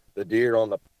you, the deer on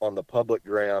the public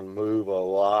ground move a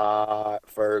lot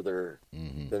further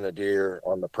Mm-hmm. than the deer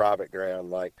on the private ground.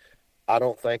 Like, I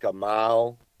don't think a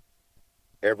mile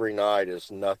every night is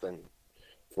nothing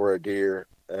for a deer,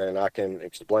 and I can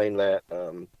explain that.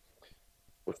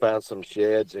 We found some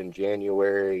sheds in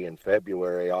January and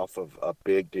February off of a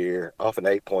big deer, off an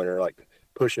 8-pointer, like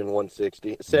pushing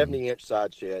 160, 70-inch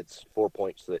side sheds,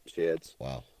 4-point sheds.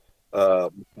 Wow.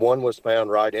 One was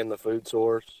found right in the food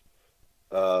source.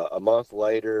 A month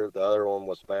later, the other one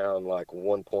was found like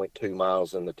 1.2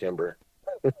 miles in the timber.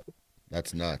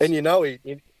 That's nuts. And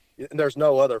there's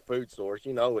no other food source.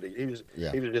 He was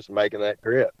just making that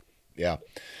trip. Yeah.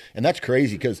 And that's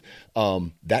crazy because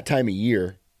that time of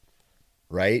year,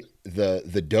 right,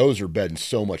 the does are bedding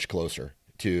so much closer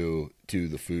to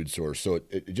the food source. So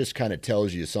it just kind of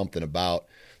tells you something about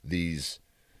these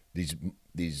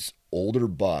older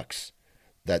bucks,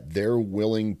 that they're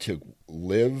willing to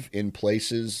live in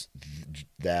places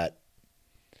that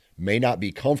may not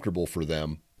be comfortable for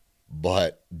them,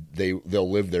 but they'll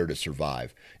live there to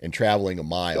survive. And traveling a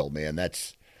mile, man,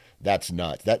 that's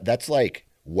nuts. That's like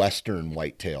Western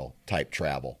whitetail type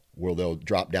travel, where they'll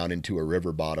drop down into a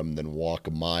river bottom, then walk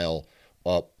a mile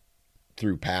up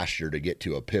through pasture to get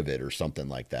to a pivot or something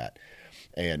like that.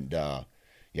 And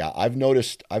yeah, I've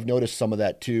noticed some of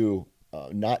that too.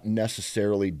 Not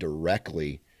necessarily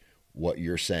directly what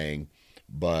you're saying,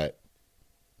 but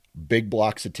big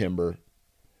blocks of timber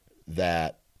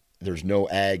that there's no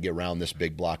ag around this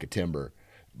big block of timber,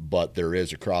 but there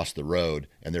is across the road,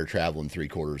 and they're traveling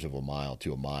 3/4 of a mile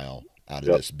to a mile out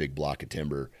of this big block of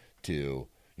timber to,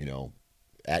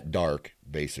 at dark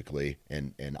basically.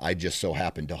 And I just so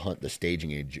happened to hunt the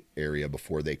staging area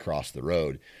before they crossed the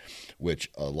road, which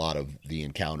a lot of the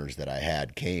encounters that I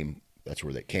had that's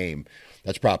where they came.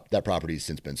 That property has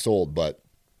since been sold, but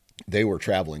they were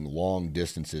traveling long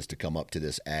distances to come up to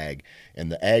this ag,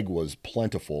 and the ag was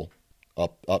plentiful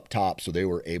up top, so they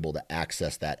were able to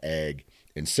access that ag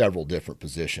in several different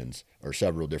positions or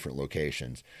several different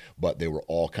locations, but they were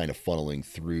all kind of funneling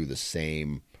through the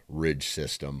same ridge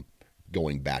system,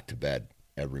 going back to bed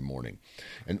every morning,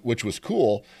 and which was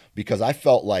cool because I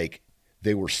felt like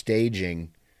they were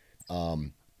staging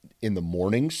in the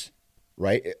mornings.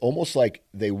 Right? Almost like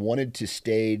they wanted to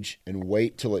stage and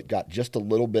wait till it got just a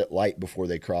little bit light before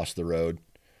they crossed the road,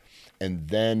 and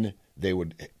then they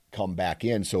would come back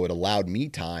in. So it allowed me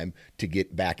time to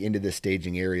get back into the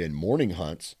staging area in morning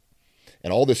hunts.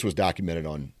 And all this was documented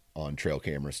on trail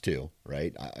cameras too,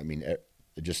 right? I mean, it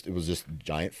was just a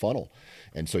giant funnel.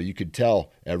 And so you could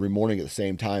tell every morning at the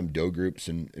same time, doe groups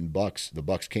and bucks, the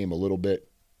bucks came a little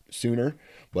bit sooner,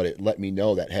 but it let me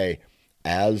know that, hey,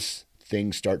 as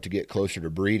things start to get closer to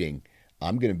breeding,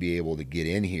 I'm going to be able to get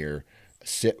in here,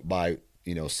 sit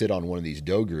on one of these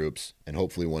doe groups, and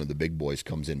hopefully one of the big boys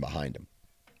comes in behind them.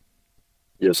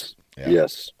 Yes. Yeah.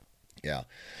 Yes. Yeah.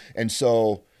 And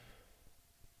so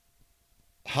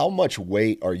how much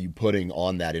weight are you putting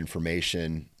on that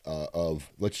information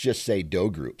of, let's just say, doe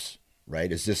groups,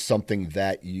 right? Is this something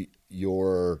that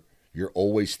you're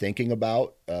always thinking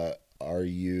about?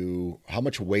 How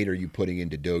much weight are you putting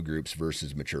into doe groups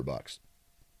versus mature bucks?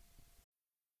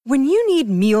 When you need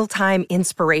mealtime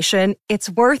inspiration,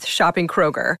 it's worth shopping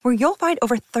Kroger, where you'll find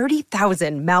over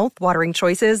 30,000 mouth-watering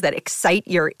choices that excite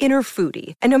your inner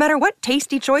foodie. And no matter what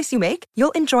tasty choice you make,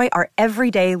 you'll enjoy our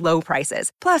everyday low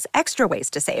prices, plus extra ways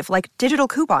to save, like digital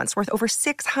coupons worth over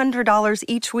 $600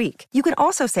 each week. You can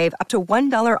also save up to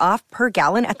 $1 off per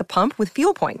gallon at the pump with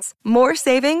fuel points. More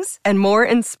savings and more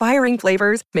inspiring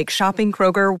flavors make shopping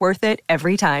Kroger worth it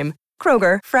every time.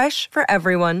 Kroger, fresh for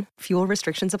everyone. Fuel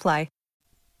restrictions apply.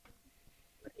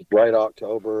 Late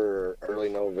October or early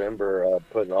November,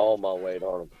 putting all my weight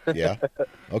on them. Yeah.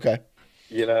 Okay.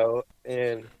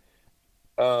 And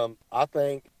I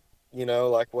think,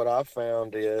 like what I've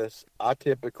found is I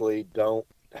typically don't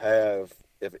have,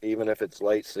 even if it's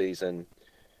late season,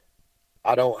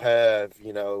 I don't have,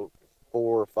 4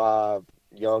 or 5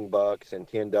 young bucks and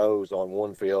 10 does on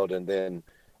one field, and then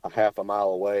a half a mile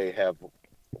away have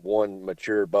one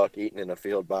mature buck eating in a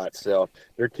field by itself.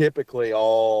 They're typically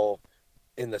all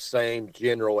in the same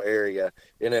general area,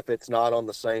 and if it's not on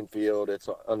the same field, it's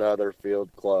another field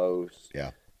close.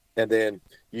 Yeah. And then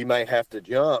you may have to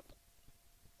jump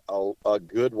a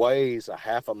good ways, a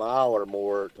half a mile or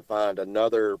more, to find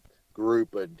another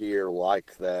group of deer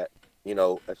like that,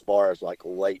 as far as like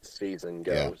late season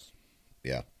goes.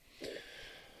 Yeah.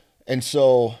 And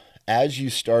so as you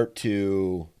start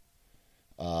to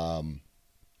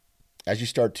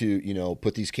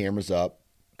put these cameras up,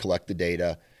 collect the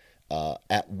data,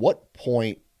 at what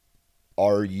point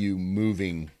are you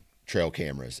moving trail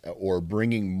cameras or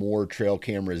bringing more trail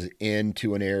cameras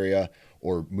into an area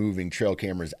or moving trail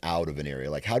cameras out of an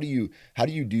area? Like how do you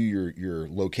do your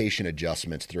location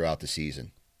adjustments throughout the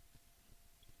season?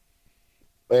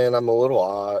 Man, I'm a little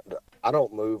odd. I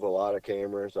don't move a lot of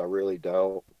cameras. I really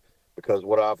don't, because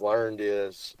what I've learned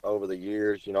is over the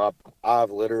years,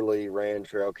 I've literally ran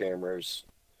trail cameras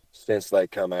since they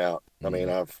come out. I mean,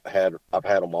 I've had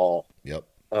them all. Yep.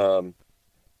 A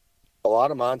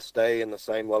lot of mine stay in the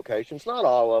same locations. Not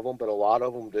all of them, but a lot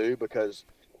of them do, because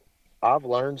I've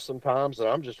learned sometimes that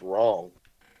I'm just wrong.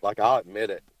 Like, I'll admit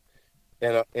it.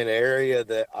 In an area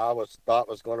that I thought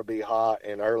was going to be hot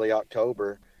in early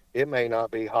October, it may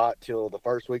not be hot till the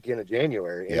first weekend of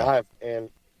January. Yeah. And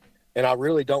I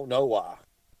really don't know why,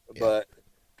 but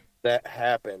that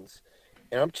happens.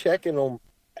 And I'm checking them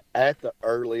at the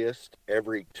earliest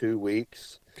every 2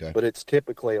 weeks, but it's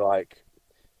typically like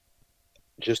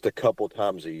just a couple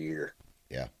times a year.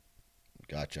 Yeah.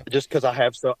 Gotcha. Just because I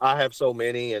have so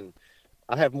many, and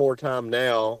I have more time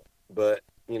now, but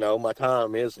my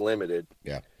time is limited.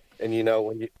 Yeah. And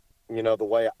when the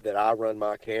way that I run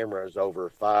my cameras over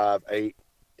 5, 8,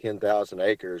 10,000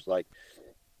 acres, like,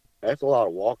 that's a lot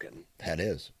of walking. That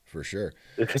is, for sure.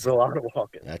 It's a lot of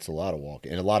walking. That's a lot of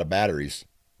walking and a lot of batteries.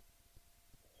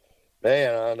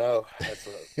 Man, I know. That's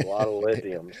a lot of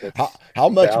lithium. How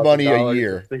much money a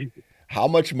year? season. How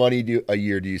much money a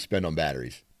year do you spend on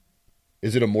batteries?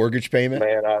 Is it a mortgage payment?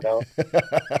 Man, I don't.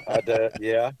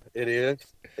 Yeah, it is.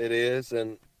 It is.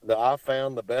 And I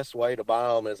found the best way to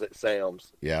buy them is at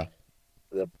Sam's. Yeah.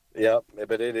 Yep,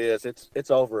 but it is. It's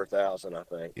over 1,000, I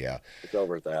think. Yeah. It's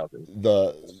over 1,000.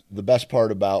 The best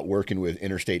part about working with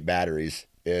Interstate Batteries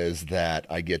is that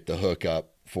I get the hookup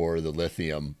for the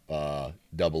lithium AA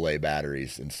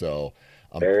batteries, and so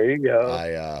there you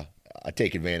go. I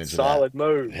take advantage of that. Solid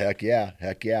move. Heck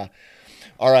yeah.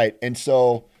 All right, and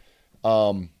so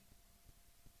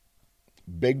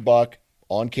big buck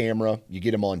on camera. You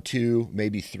get him on 2,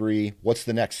 maybe 3. What's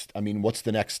the next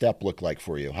step look like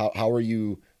for you? How are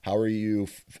you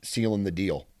sealing the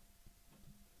deal?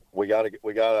 We gotta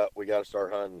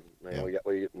start hunting, man.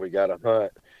 Yeah. We gotta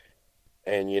hunt.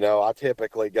 And I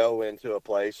typically go into a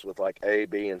place with like A,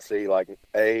 B, and C. Like,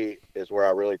 A is where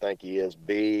I really think he is.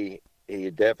 B,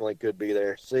 he definitely could be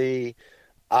there. C,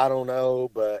 I don't know,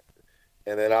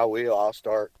 and then I'll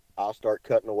start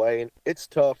cutting away. And it's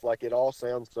tough. Like, it all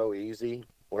sounds so easy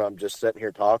when I'm just sitting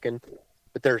here talking,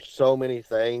 but there's so many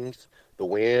things: the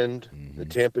wind, the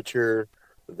temperature,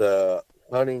 the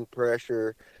hunting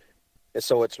pressure. And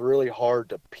so it's really hard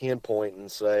to pinpoint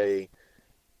and say,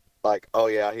 like, oh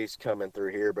yeah, he's coming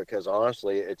through here, because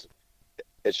honestly, it's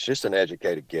just an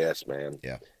educated guess, man.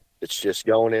 Yeah. It's just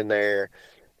going in there.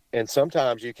 And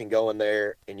sometimes you can go in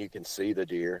there and you can see the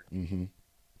deer. Mm-hmm.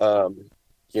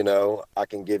 I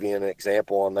can give you an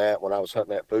example on that. When I was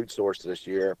hunting that food source this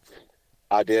year,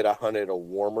 I hunted a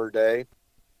warmer day.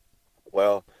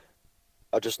 Well,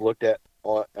 I just looked at,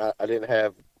 I didn't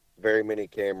have very many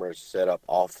cameras set up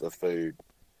off the food.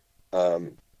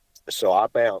 So I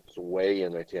bounced way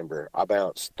in the timber. I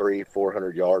bounced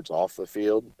 300-400 yards off the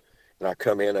field, and I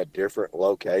come in a different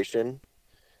location,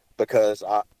 because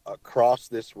across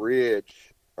this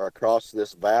ridge or across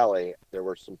this valley, there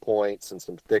were some points and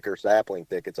some thicker sapling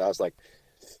thickets. I was like,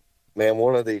 man,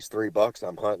 one of these 3 bucks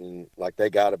I'm hunting, like they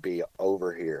got to be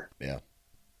over here. Yeah.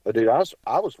 But dude, I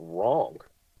was wrong.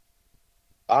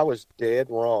 I was dead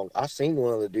wrong. I seen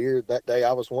one of the deer that day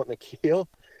I was wanting to kill,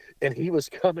 and he was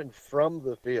coming from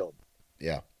the field.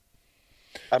 Yeah.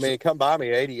 I mean, he come by me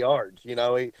 80 yards, you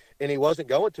know, he wasn't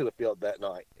going to the field that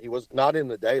night. He was not in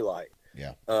the daylight.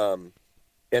 Yeah.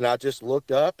 And I just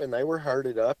looked up, and they were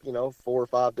herded up, you know, 4 or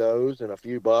 5 does and a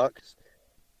few bucks.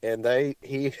 And I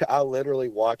literally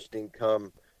watched him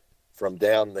come from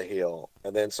down the hill.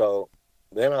 And then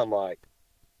I'm like,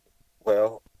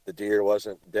 well, the deer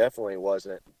definitely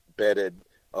wasn't bedded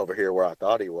over here where I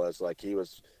thought he was. Like, he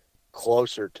was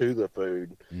closer to the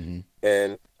food. Mm-hmm.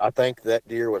 And I think that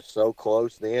deer was so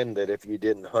close then that if you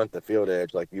didn't hunt the field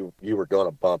edge, like you were going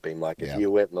to bump him. Like if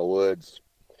you went in the woods,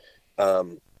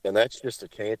 and that's just a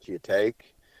chance you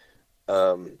take.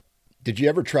 Did you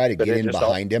ever try to get in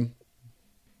behind him?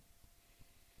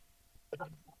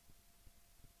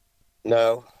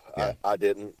 No, yeah. I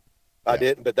didn't. I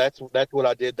didn't, but that's what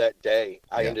I did that day.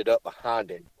 I ended up behind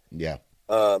him. Yeah.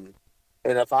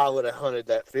 And if I would have hunted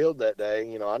that field that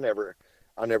day, you know, I never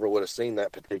would have seen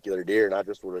that particular deer, and I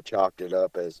just would have chalked it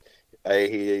up as A,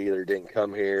 he either didn't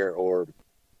come here, or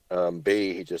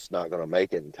B, he's just not going to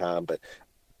make it in time. But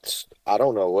I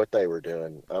don't know what they were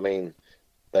doing. I mean,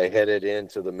 they headed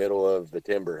into the middle of the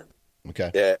timber.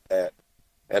 Okay. At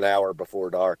an hour before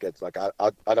dark. It's like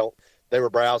I don't. They were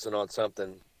browsing on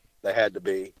something. They had to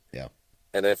be. Yeah.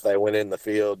 And if they went in the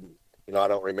field, you know, I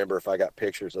don't remember if I got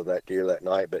pictures of that deer that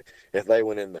night, but if they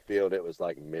went in the field, it was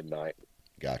like midnight.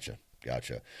 Gotcha.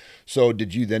 So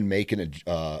did you then make an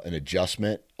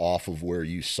adjustment off of where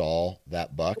you saw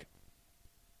that buck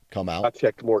come out? I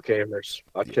checked more cameras.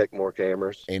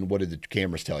 And what did the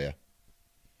cameras tell you?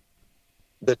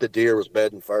 That the deer was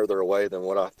bedding further away than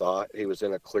what I thought. He was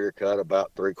in a clear cut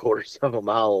about 3/4 of a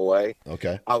mile away.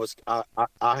 Okay.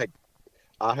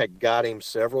 I had got him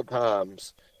several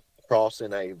times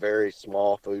crossing a very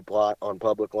small food plot on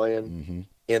public land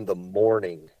in the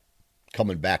morning,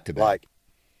 coming back to bed. Like,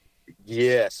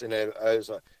 yes, and it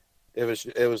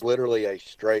was literally a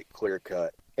straight clear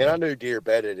cut, and I knew deer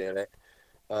bedded in it,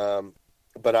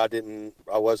 but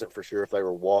I wasn't for sure if they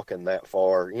were walking that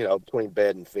far, you know, between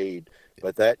bed and feed.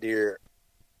 But that deer,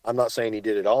 I'm not saying he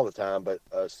did it all the time, but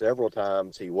several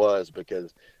times he was,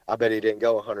 because I bet he didn't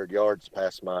go 100 yards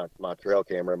past my trail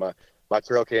camera. My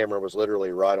trail camera was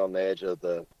literally right on the edge of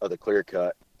the clear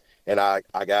cut, and I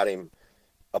got him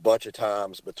a bunch of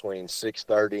times between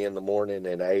 6:30 in the morning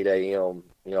and 8 a.m.,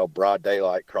 you know, broad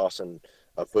daylight, crossing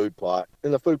a food plot.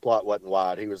 And the food plot wasn't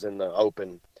wide. He was in the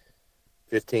open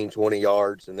 15, 20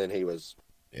 yards, and then he was,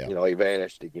 you know, he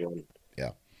vanished again.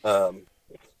 Yeah.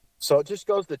 So it just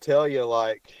goes to tell you,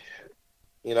 like,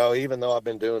 you know, even though I've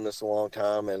been doing this a long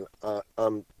time and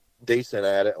I'm decent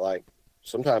at it, like,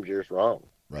 sometimes you're just wrong.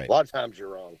 Right. A lot of times you're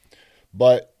wrong.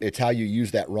 But it's how you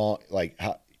use that wrong, like,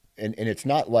 how, and it's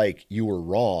not like you were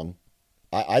wrong.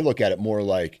 I look at it more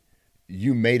like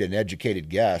you made an educated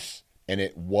guess and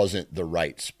it wasn't the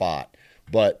right spot.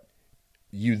 But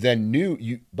you then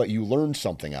but you learned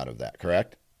something out of that,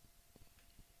 correct?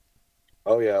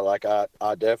 Oh yeah, like I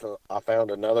found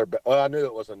another. Well, I knew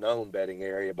it was a known bedding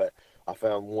area, but I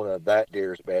found one of that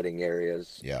deer's bedding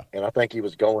areas. Yeah, and I think he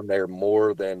was going there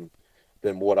more than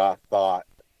what I thought.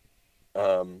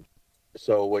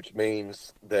 So which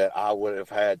means that I would have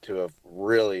had to have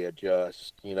really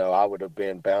adjust. You know, I would have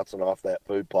been bouncing off that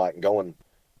food plot and going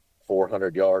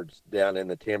 400 yards down in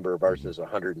the timber versus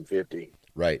 150.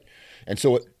 Right, and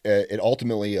so it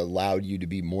ultimately allowed you to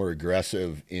be more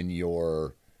aggressive in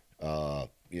your.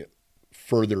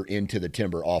 Further into the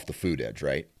timber off the food edge,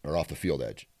 right? Or off the field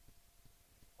edge.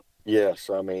 Yes.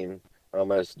 I mean,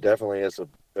 I'm as definitely as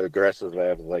aggressive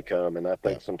as they come. And I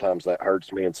think sometimes that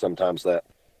hurts me and sometimes that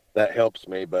helps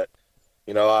me, but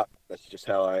you know, that's just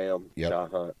how I am. Yep. I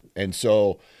hunt. And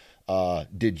so,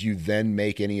 did you then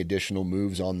make any additional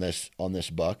moves on this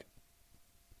buck?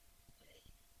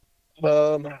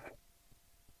 There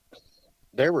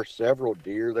were several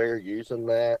deer there using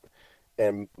that.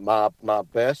 And my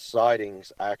best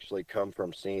sightings actually come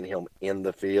from seeing him in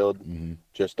the field,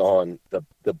 just on the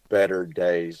better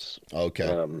days. Okay.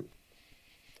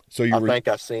 So I think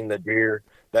I seen the deer,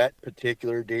 that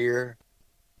particular deer.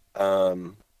 I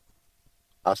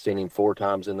seen him 4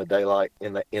 times in the daylight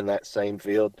in that same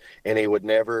field, and he was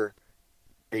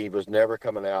never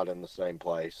coming out in the same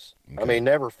place. Okay. I mean,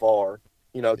 never far,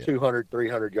 you know, 200,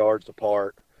 300 yards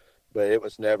apart, but it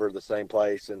was never the same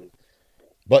place.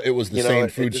 But it was the same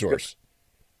food source.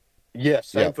 Yes,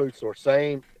 same food source,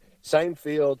 same same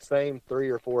field, same 3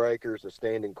 or 4 acres of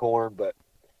standing corn, but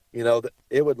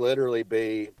it would literally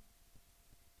be,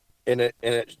 and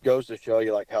it goes to show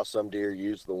you like how some deer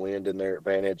use the wind in their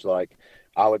advantage. Like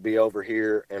I would be over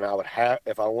here, and I would have,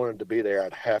 if I wanted to be there,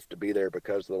 I'd have to be there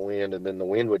because of the wind, and then the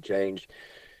wind would change,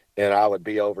 and I would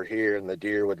be over here, and the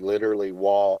deer would literally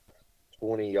walk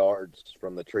 20 yards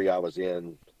from the tree I was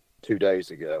in 2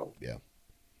 days ago. Yeah.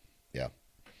 Yeah.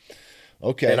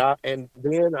 Okay. And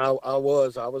then I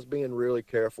was being really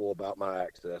careful about my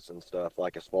access and stuff.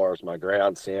 Like as far as my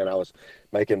ground scent, I was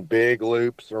making big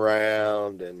loops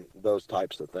around and those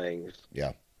types of things.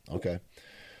 Yeah. Okay.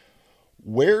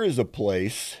 Where is a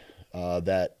place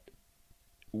that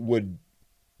would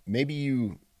maybe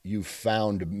you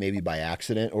found maybe by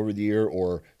accident over the year,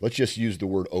 or let's just use the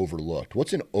word overlooked?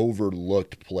 What's an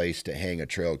overlooked place to hang a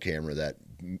trail camera that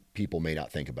people may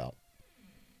not think about?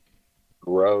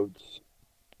 Roads.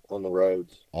 On the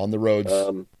roads. On the roads.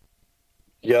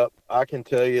 Yep. I can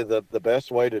tell you the best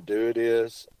way to do it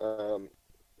is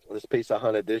this piece I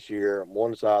hunted this year.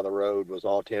 One side of the road was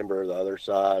all timber. The other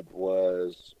side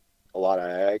was a lot of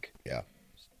ag. Yeah.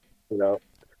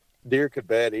 Deer could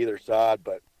bed either side,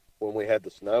 but when we had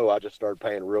the snow, I just started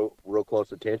paying real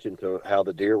close attention to how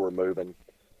the deer were moving.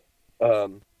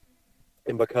 And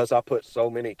because I put so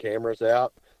many cameras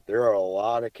out, there are a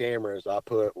lot of cameras I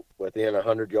put within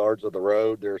 100 yards of the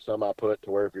road. There are some I put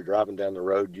to where if you're driving down the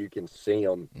road, you can see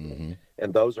them. Mm-hmm.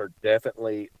 And those are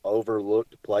definitely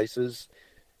overlooked places.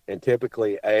 And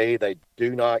typically, they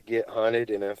do not get hunted.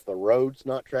 And if the road's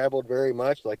not traveled very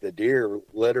much, like the deer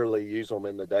literally use them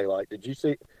in the daylight. Did you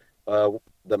see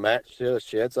the match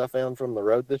sheds I found from the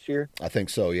road this year? I think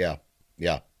so, yeah.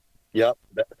 Yeah. Yep.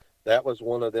 That was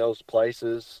one of those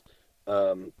places.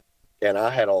 And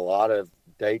I had a lot of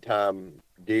daytime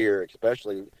deer,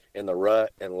 especially in the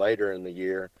rut and later in the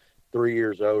year, 3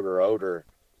 years old or older.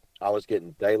 I was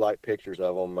getting daylight pictures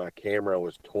of them. My camera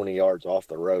was 20 yards off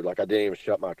the road. Like I didn't even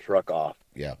shut my truck off.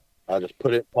 Yeah. I just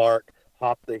put it in park,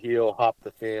 hop the hill, hop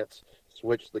the fence,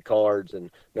 switch the cards. And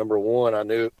number one, I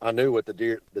knew what the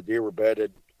deer were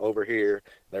bedded over here.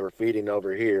 They were feeding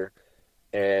over here.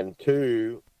 And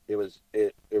two, it was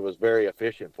very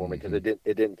efficient for me because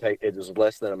it was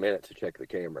less than a minute to check the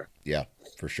camera. Yeah,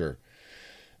 for sure.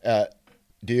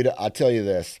 Dude, I'll tell you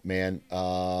this, man,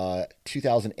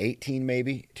 2018,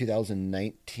 maybe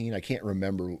 2019. I can't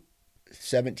remember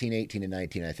 17, 18 and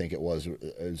 19. I think it was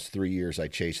 3 years. I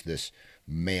chased this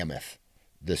mammoth,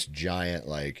 this giant,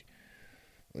 like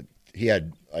he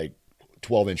had like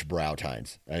 12-inch brow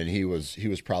tines, and he was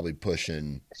probably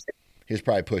pushing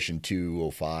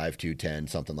 205, 210,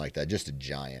 something like that. Just a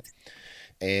giant,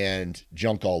 and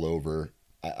junk all over.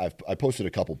 I posted a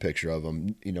couple pictures of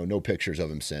him, no pictures of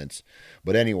him since.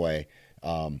 But anyway,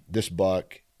 this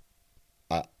buck,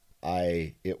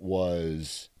 it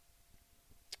was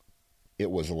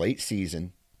late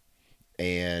season,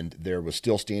 and there was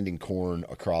still standing corn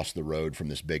across the road from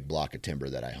this big block of timber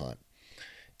that I hunt.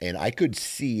 And I could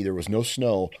see, there was no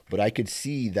snow, but I could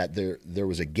see that there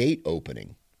was a gate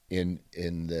opening in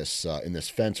this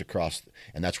fence across,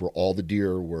 and that's where all the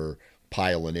deer were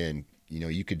piling in.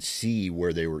 You could see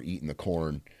where they were eating the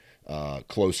corn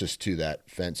closest to that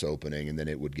fence opening, and then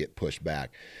it would get pushed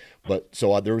back. But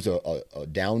so there was a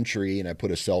down tree, and I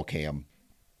put a cell cam.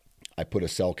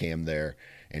 There,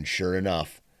 and sure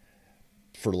enough,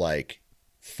 for like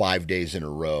 5 days in a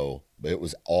row, but it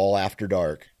was all after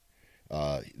dark.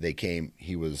 They came.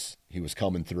 He was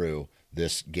coming through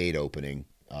this gate opening,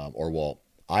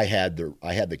 I had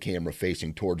the camera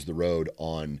facing towards the road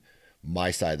on my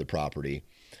side of the property.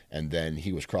 And then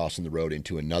he was crossing the road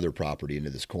into another property, into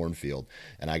this cornfield.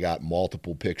 And I got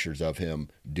multiple pictures of him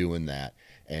doing that.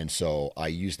 And so I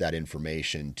used that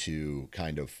information to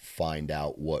kind of find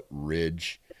out what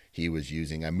ridge he was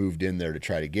using. I moved in there to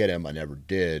try to get him. I never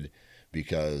did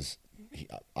because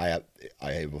I have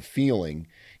a feeling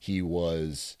he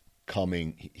was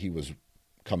coming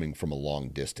from a long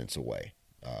distance away.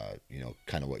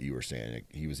 Kind of what you were saying.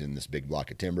 He was in this big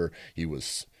block of timber. He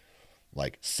was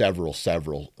like several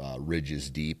ridges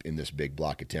deep in this big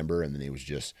block of timber, and then he was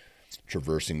just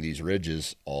traversing these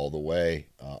ridges all the way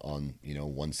on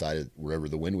one side of wherever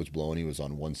the wind was blowing. He was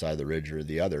on one side of the ridge or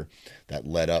the other that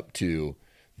led up to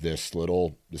this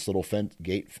little fence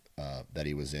gate that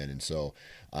he was in. And so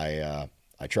I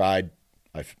tried.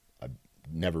 I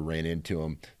never ran into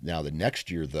him. Now the next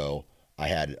year though, I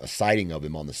had a sighting of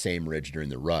him on the same ridge during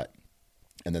the rut,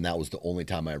 and then that was the only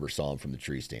time I ever saw him from the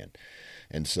tree stand.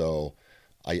 And so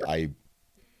I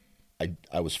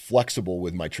was flexible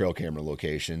with my trail camera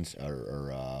locations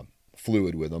or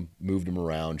fluid with them, moved him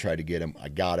around, tried to get him. I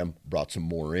got him, brought some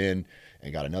more in,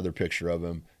 and got another picture of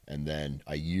him. And then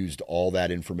I used all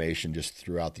that information just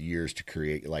throughout the years to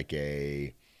create like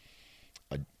a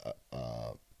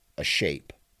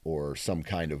shape or some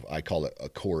kind of, I call it a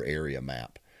core area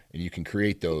map. And you can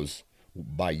create those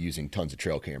by using tons of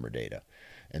trail camera data.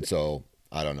 And so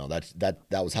I don't know, that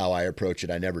was how I approach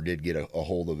it. I never did get a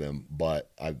hold of him,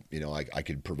 but I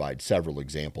could provide several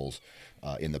examples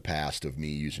in the past of me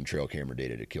using trail camera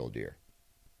data to kill deer.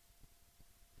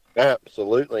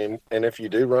 Absolutely. And if you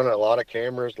do run a lot of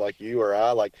cameras like you or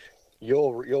I, like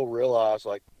you'll realize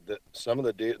like that some of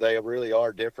the deer, they really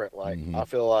are different. Like I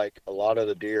feel like a lot of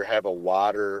the deer have a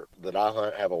wider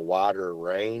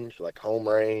range, like home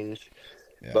range.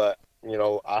 Yeah. But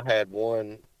I had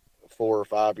one 4 or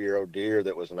 5 year old deer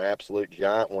that was an absolute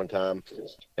giant one time,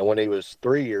 and when he was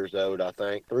 3 years old, I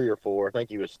think 3 or 4, I think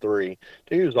he was 3,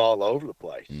 he was all over the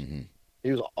place.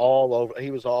 He was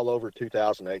all over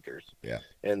 2,000 acres. Yeah.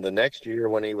 And the next year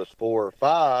when he was 4 or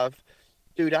 5,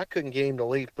 dude, I couldn't get him to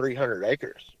leave 300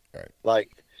 acres. Right.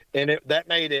 Like, and it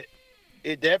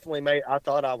definitely made, I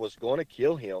thought I was going to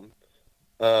kill him.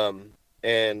 But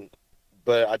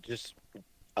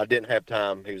I didn't have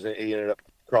time. He ended up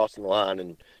crossing the line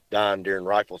and dying during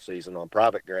rifle season on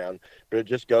private ground. But it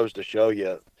just goes to show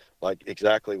you like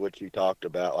exactly what you talked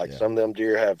about. Like some of them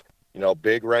deer have,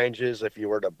 big ranges if you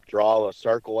were to draw a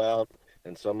circle out,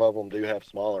 and some of them do have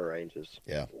smaller ranges.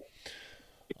 Yeah.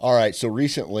 All right. So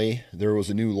recently there was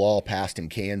a new law passed in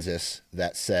Kansas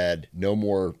that said no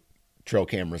more trail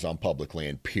cameras on public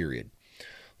land, period.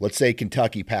 Let's say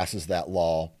Kentucky passes that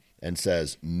law and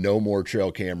says no more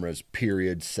trail cameras,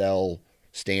 period, cell,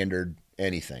 standard,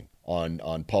 anything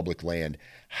on public land.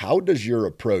 How does your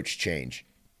approach change?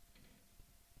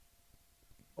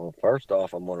 Well, first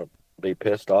off, I'm going to be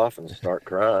pissed off and start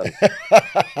crying.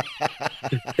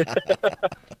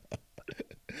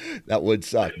 That would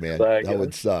suck, man. That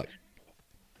would suck.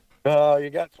 Oh, you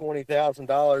got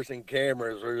 $20,000 in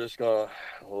cameras. We're just going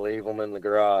to leave them in the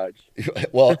garage.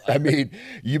 Well, I mean,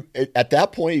 at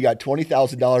that point, you got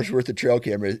 $20,000 worth of trail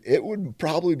cameras. It would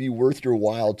probably be worth your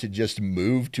while to just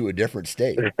move to a different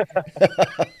state.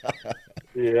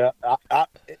 Yeah.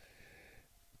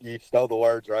 You stole the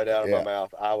words right out of my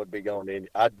mouth. I'd be going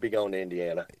to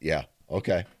Indiana. Yeah.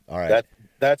 Okay. All right.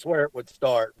 That's where it would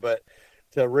start. But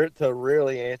to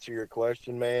really answer your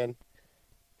question, man,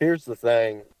 here's the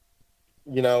thing.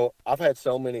 I've had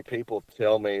so many people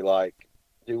tell me like,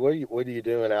 dude, what are you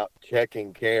doing out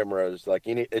checking cameras? Like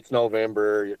it's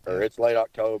November or it's late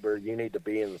October. You need to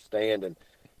be in the stand. And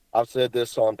I've said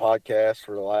this on podcasts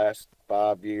for the last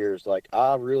 5 years. Like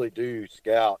I really do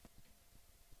scout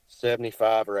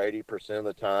 75 or 80% of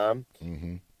the time.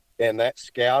 And that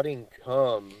scouting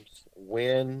comes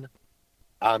when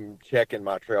I'm checking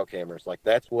my trail cameras. Like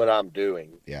that's what I'm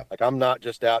doing. Yeah. Like I'm not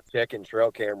just out checking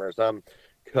trail cameras. I'm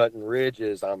cutting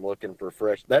ridges. I'm looking for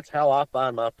fresh. That's how I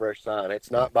find my fresh sign.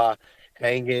 It's not by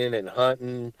hanging and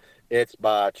hunting. It's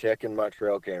by checking my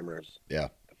trail cameras. Yeah.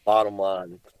 Bottom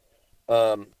line.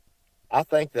 I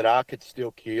think that I could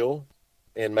still kill,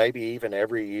 and maybe even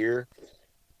every year,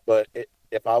 but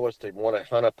if I was to want to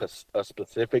hunt a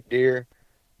specific deer,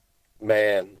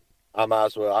 man, I might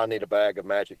as well. I need a bag of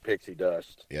magic pixie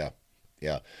dust. Yeah.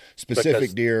 Yeah.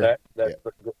 Specific deer.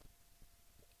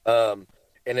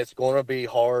 And it's going to be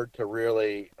hard to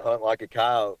really hunt like a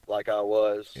coyote, like I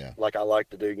was, like I like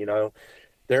to do.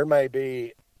 There may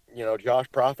be, Josh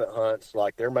Prophet hunts,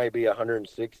 like there may be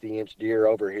 160-inch deer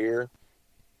over here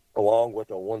along with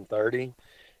a 130.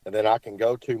 And then I can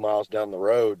go 2 miles down the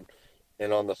road,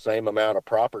 and on the same amount of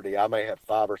property, I may have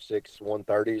 5 or 6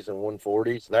 130s and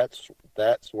 140s.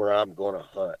 That's where I'm going to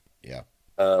hunt. Yeah.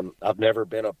 I've never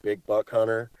been a big buck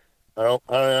hunter. I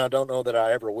don't know that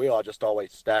I ever will. I just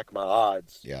always stack my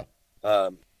odds. Yeah.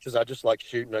 Because I just like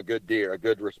shooting a good deer, a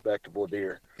good respectable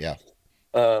deer. Yeah.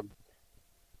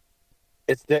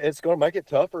 It's going to make it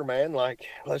tougher, man. Like,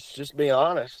 let's just be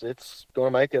honest. It's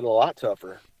going to make it a lot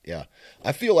tougher. Yeah.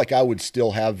 I feel like I would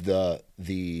still have the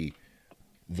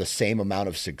same amount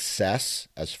of success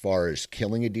as far as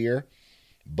killing a deer,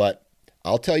 but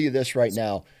I'll tell you this right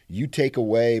now, you take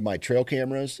away my trail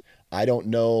cameras, I don't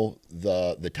know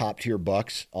the top tier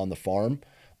bucks on the farm.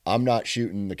 I'm not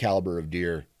shooting the caliber of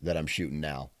deer that I'm shooting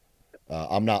now.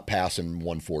 I'm not passing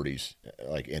 140s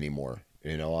like anymore.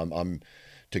 I'm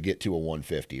to get to a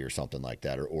 150 or something like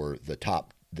that, or the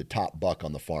top buck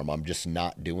on the farm. I'm just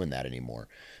not doing that anymore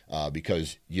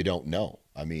because you don't know.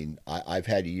 I mean, I've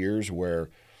had years where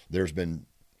there's been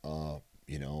 5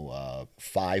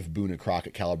 Boone and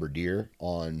Crockett caliber deer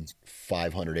on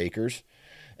 500 acres.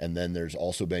 And then there's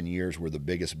also been years where the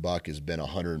biggest buck has been a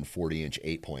 140-inch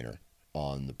 8-pointer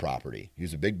on the property. He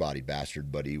was a big-bodied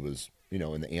bastard, but he was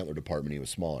in the antler department, he was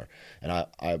smaller. And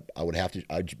I would have to,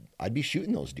 I'd be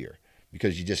shooting those deer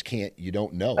because you just can't, you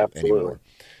don't know Absolutely. anymore.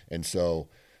 And so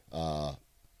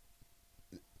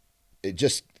it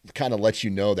just kind of lets you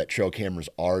know that trail cameras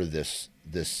are this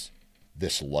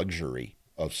luxury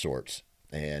of sorts.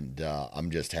 And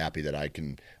I'm just happy that I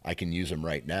can use them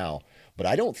right now. But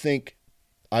I don't think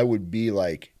I would be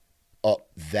like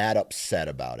that upset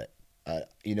about it.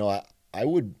 I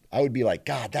would be like,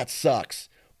 God, that sucks.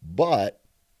 But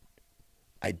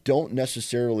I don't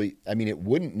necessarily, I mean, it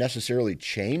wouldn't necessarily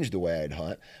change the way I'd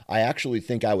hunt. I actually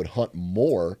think I would hunt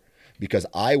more because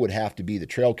I would have to be the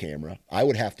trail camera. I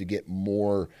would have to get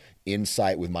more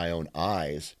insight with my own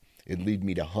eyes. It'd lead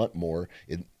me to hunt more.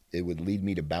 It would lead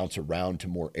me to bounce around to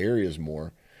more areas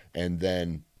more. And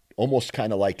then almost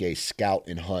kind of like a scout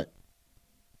and hunt,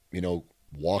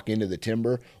 walk into the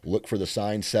timber, look for the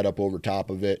sign, set up over top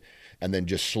of it, and then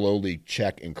just slowly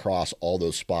check and cross all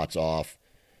those spots off,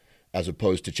 as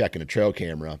opposed to checking a trail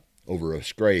camera over a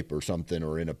scrape or something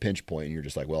or in a pinch point. And you're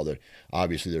just like, well,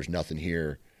 obviously there's nothing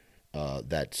here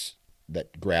that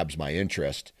grabs my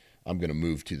interest. I'm going to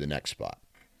move to the next spot.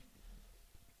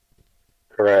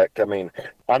 Correct. I mean,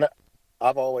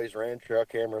 I've always ran trail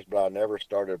cameras, but I never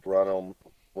started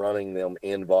running them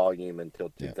in volume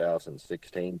until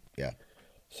 2016. Yeah.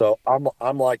 So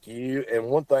I'm like you, and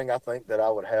one thing I think that I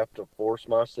would have to force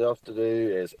myself to do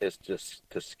is just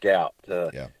to scout.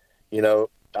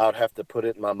 I'd have to put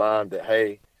it in my mind that,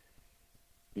 hey,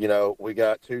 we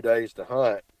got 2 days to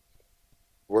hunt.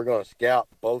 We're going to scout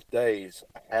both days,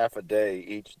 half a day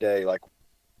each day. Like,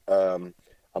 I'm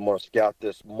going to scout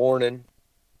this morning,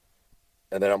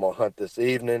 and then I'm going to hunt this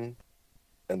evening,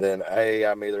 and then, hey,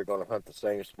 I'm either going to hunt the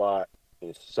same spot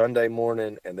Sunday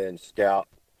morning and then scout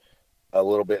a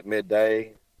little bit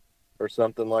midday or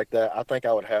something like that. I think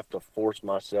I would have to force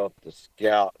myself to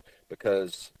scout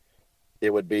because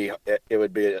it would be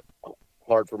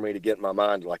hard for me to get in my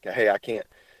mind like, hey, I can't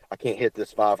hit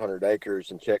this 500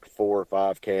 acres and check 4 or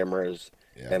 5 cameras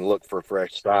and look for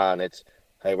fresh sign. It's,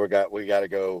 hey, we got to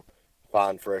go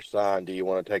find fresh sign. Do you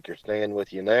want to take your stand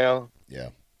with you now?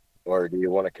 Yeah. Or do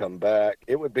you want to come back?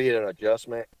 It would be an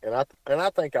adjustment, and I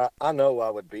think I know I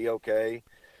would be okay.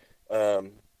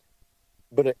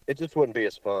 But it just wouldn't be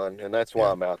as fun, and that's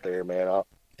why I'm out there, man.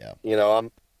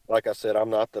 I'm, like I said, I'm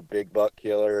not the big buck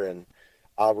killer, and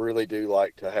I really do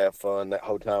like to have fun. That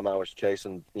whole time I was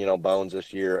chasing, bones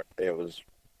this year, I was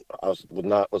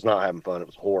not having fun. It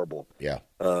was horrible. Yeah.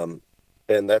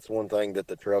 And that's one thing that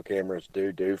the trail cameras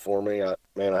do for me. I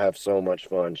have so much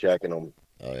fun checking them.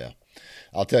 Oh yeah.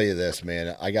 I'll tell you this,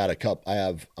 man.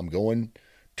 I'm going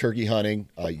turkey hunting,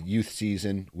 youth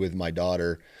season with my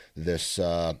daughter this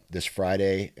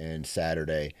Friday and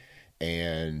Saturday.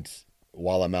 And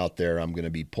while I'm out there, I'm going to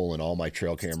be pulling all my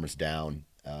trail cameras down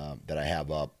that I have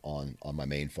up on my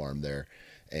main farm there.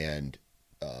 And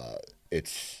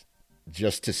it's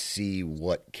just to see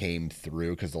what came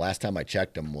through, because the last time I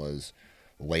checked them was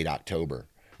late October.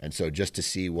 And so just to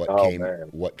see what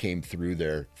came through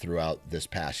there throughout this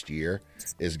past year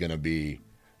is going to be,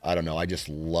 I don't know. I just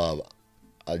love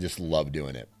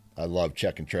doing it. I love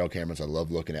checking trail cameras. I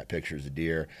love looking at pictures of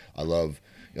deer. I love,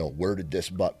 where did this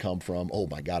buck come from? Oh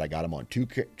my God, I got him on 2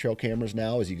 trail cameras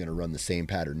now. Is he going to run the same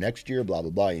pattern next year? Blah,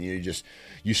 blah, blah. And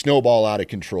you snowball out of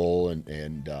control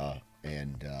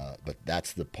but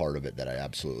that's the part of it that I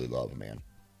absolutely love, man.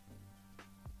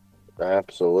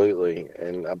 Absolutely.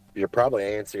 And you're probably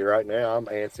antsy right now. I'm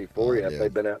antsy for you.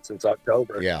 They've been out since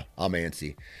October. Yeah, I'm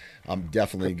antsy. I'm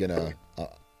definitely gonna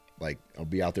I'll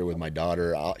be out there with my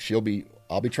daughter. I'll be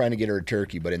trying to get her a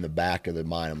turkey, but in the back of the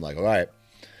mind, I'm like, all right,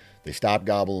 they stopped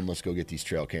gobbling. Let's go get these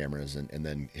trail cameras and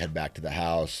then head back to the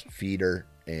house, feed her,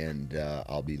 and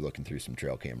I'll be looking through some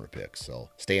trail camera pics.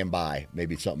 So stand by.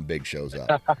 Maybe something big shows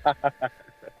up.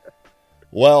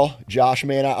 Well, Josh,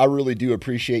 man, I really do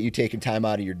appreciate you taking time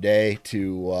out of your day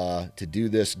to do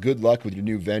this. Good luck with your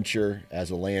new venture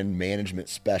as a land management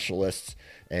specialist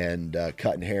and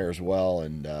cutting hair as well.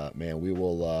 And man, we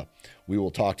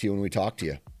will talk to you when we talk to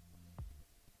you.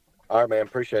 All right, man.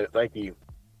 Appreciate it. Thank you.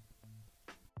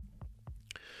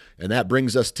 And that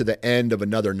brings us to the end of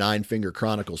another Nine Finger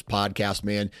Chronicles podcast,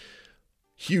 man.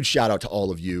 Huge shout out to all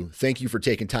of you. Thank you for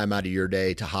taking time out of your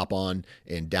day to hop on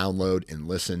and download and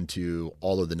listen to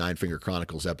all of the Nine Finger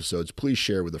Chronicles episodes. Please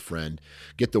share with a friend.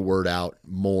 Get the word out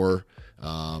more.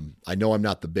 I know I'm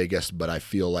not the biggest, but I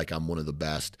feel like I'm one of the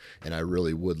best, and I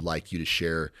really would like you to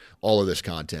share all of this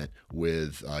content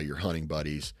with your hunting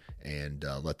buddies and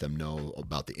let them know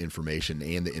about the information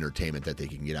and the entertainment that they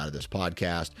can get out of this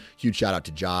podcast. Huge shout out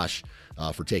to Josh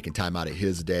for taking time out of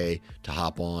his day to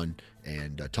hop on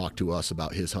and talk to us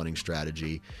about his hunting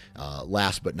strategy.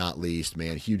 Last but not least,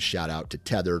 man, huge shout out to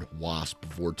Tethered, Wasp,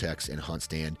 Vortex, and Hunt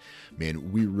Stand.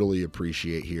 Man, we really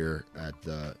appreciate here at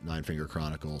the Nine Finger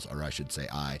Chronicles, or I should say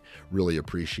I really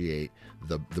appreciate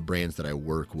the brands that I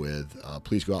work with.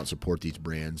 Please go out and support these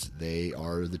brands. They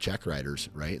are the check writers,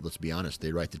 right? Let's be honest.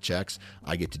 They write the checks.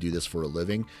 I get to do this for a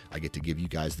living. I get to give you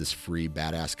guys this free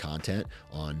badass content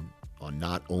on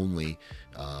not only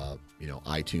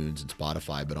iTunes and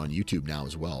Spotify, but on YouTube now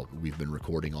as well. We've been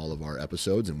recording all of our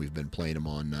episodes and we've been playing them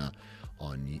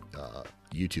on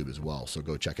YouTube as well. So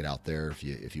go check it out there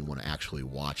if you want to actually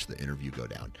watch the interview go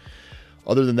down.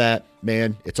 Other than that,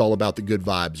 man, it's all about the good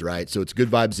vibes, right? So it's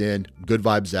good vibes in, good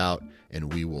vibes out,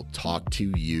 and we will talk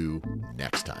to you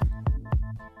next time.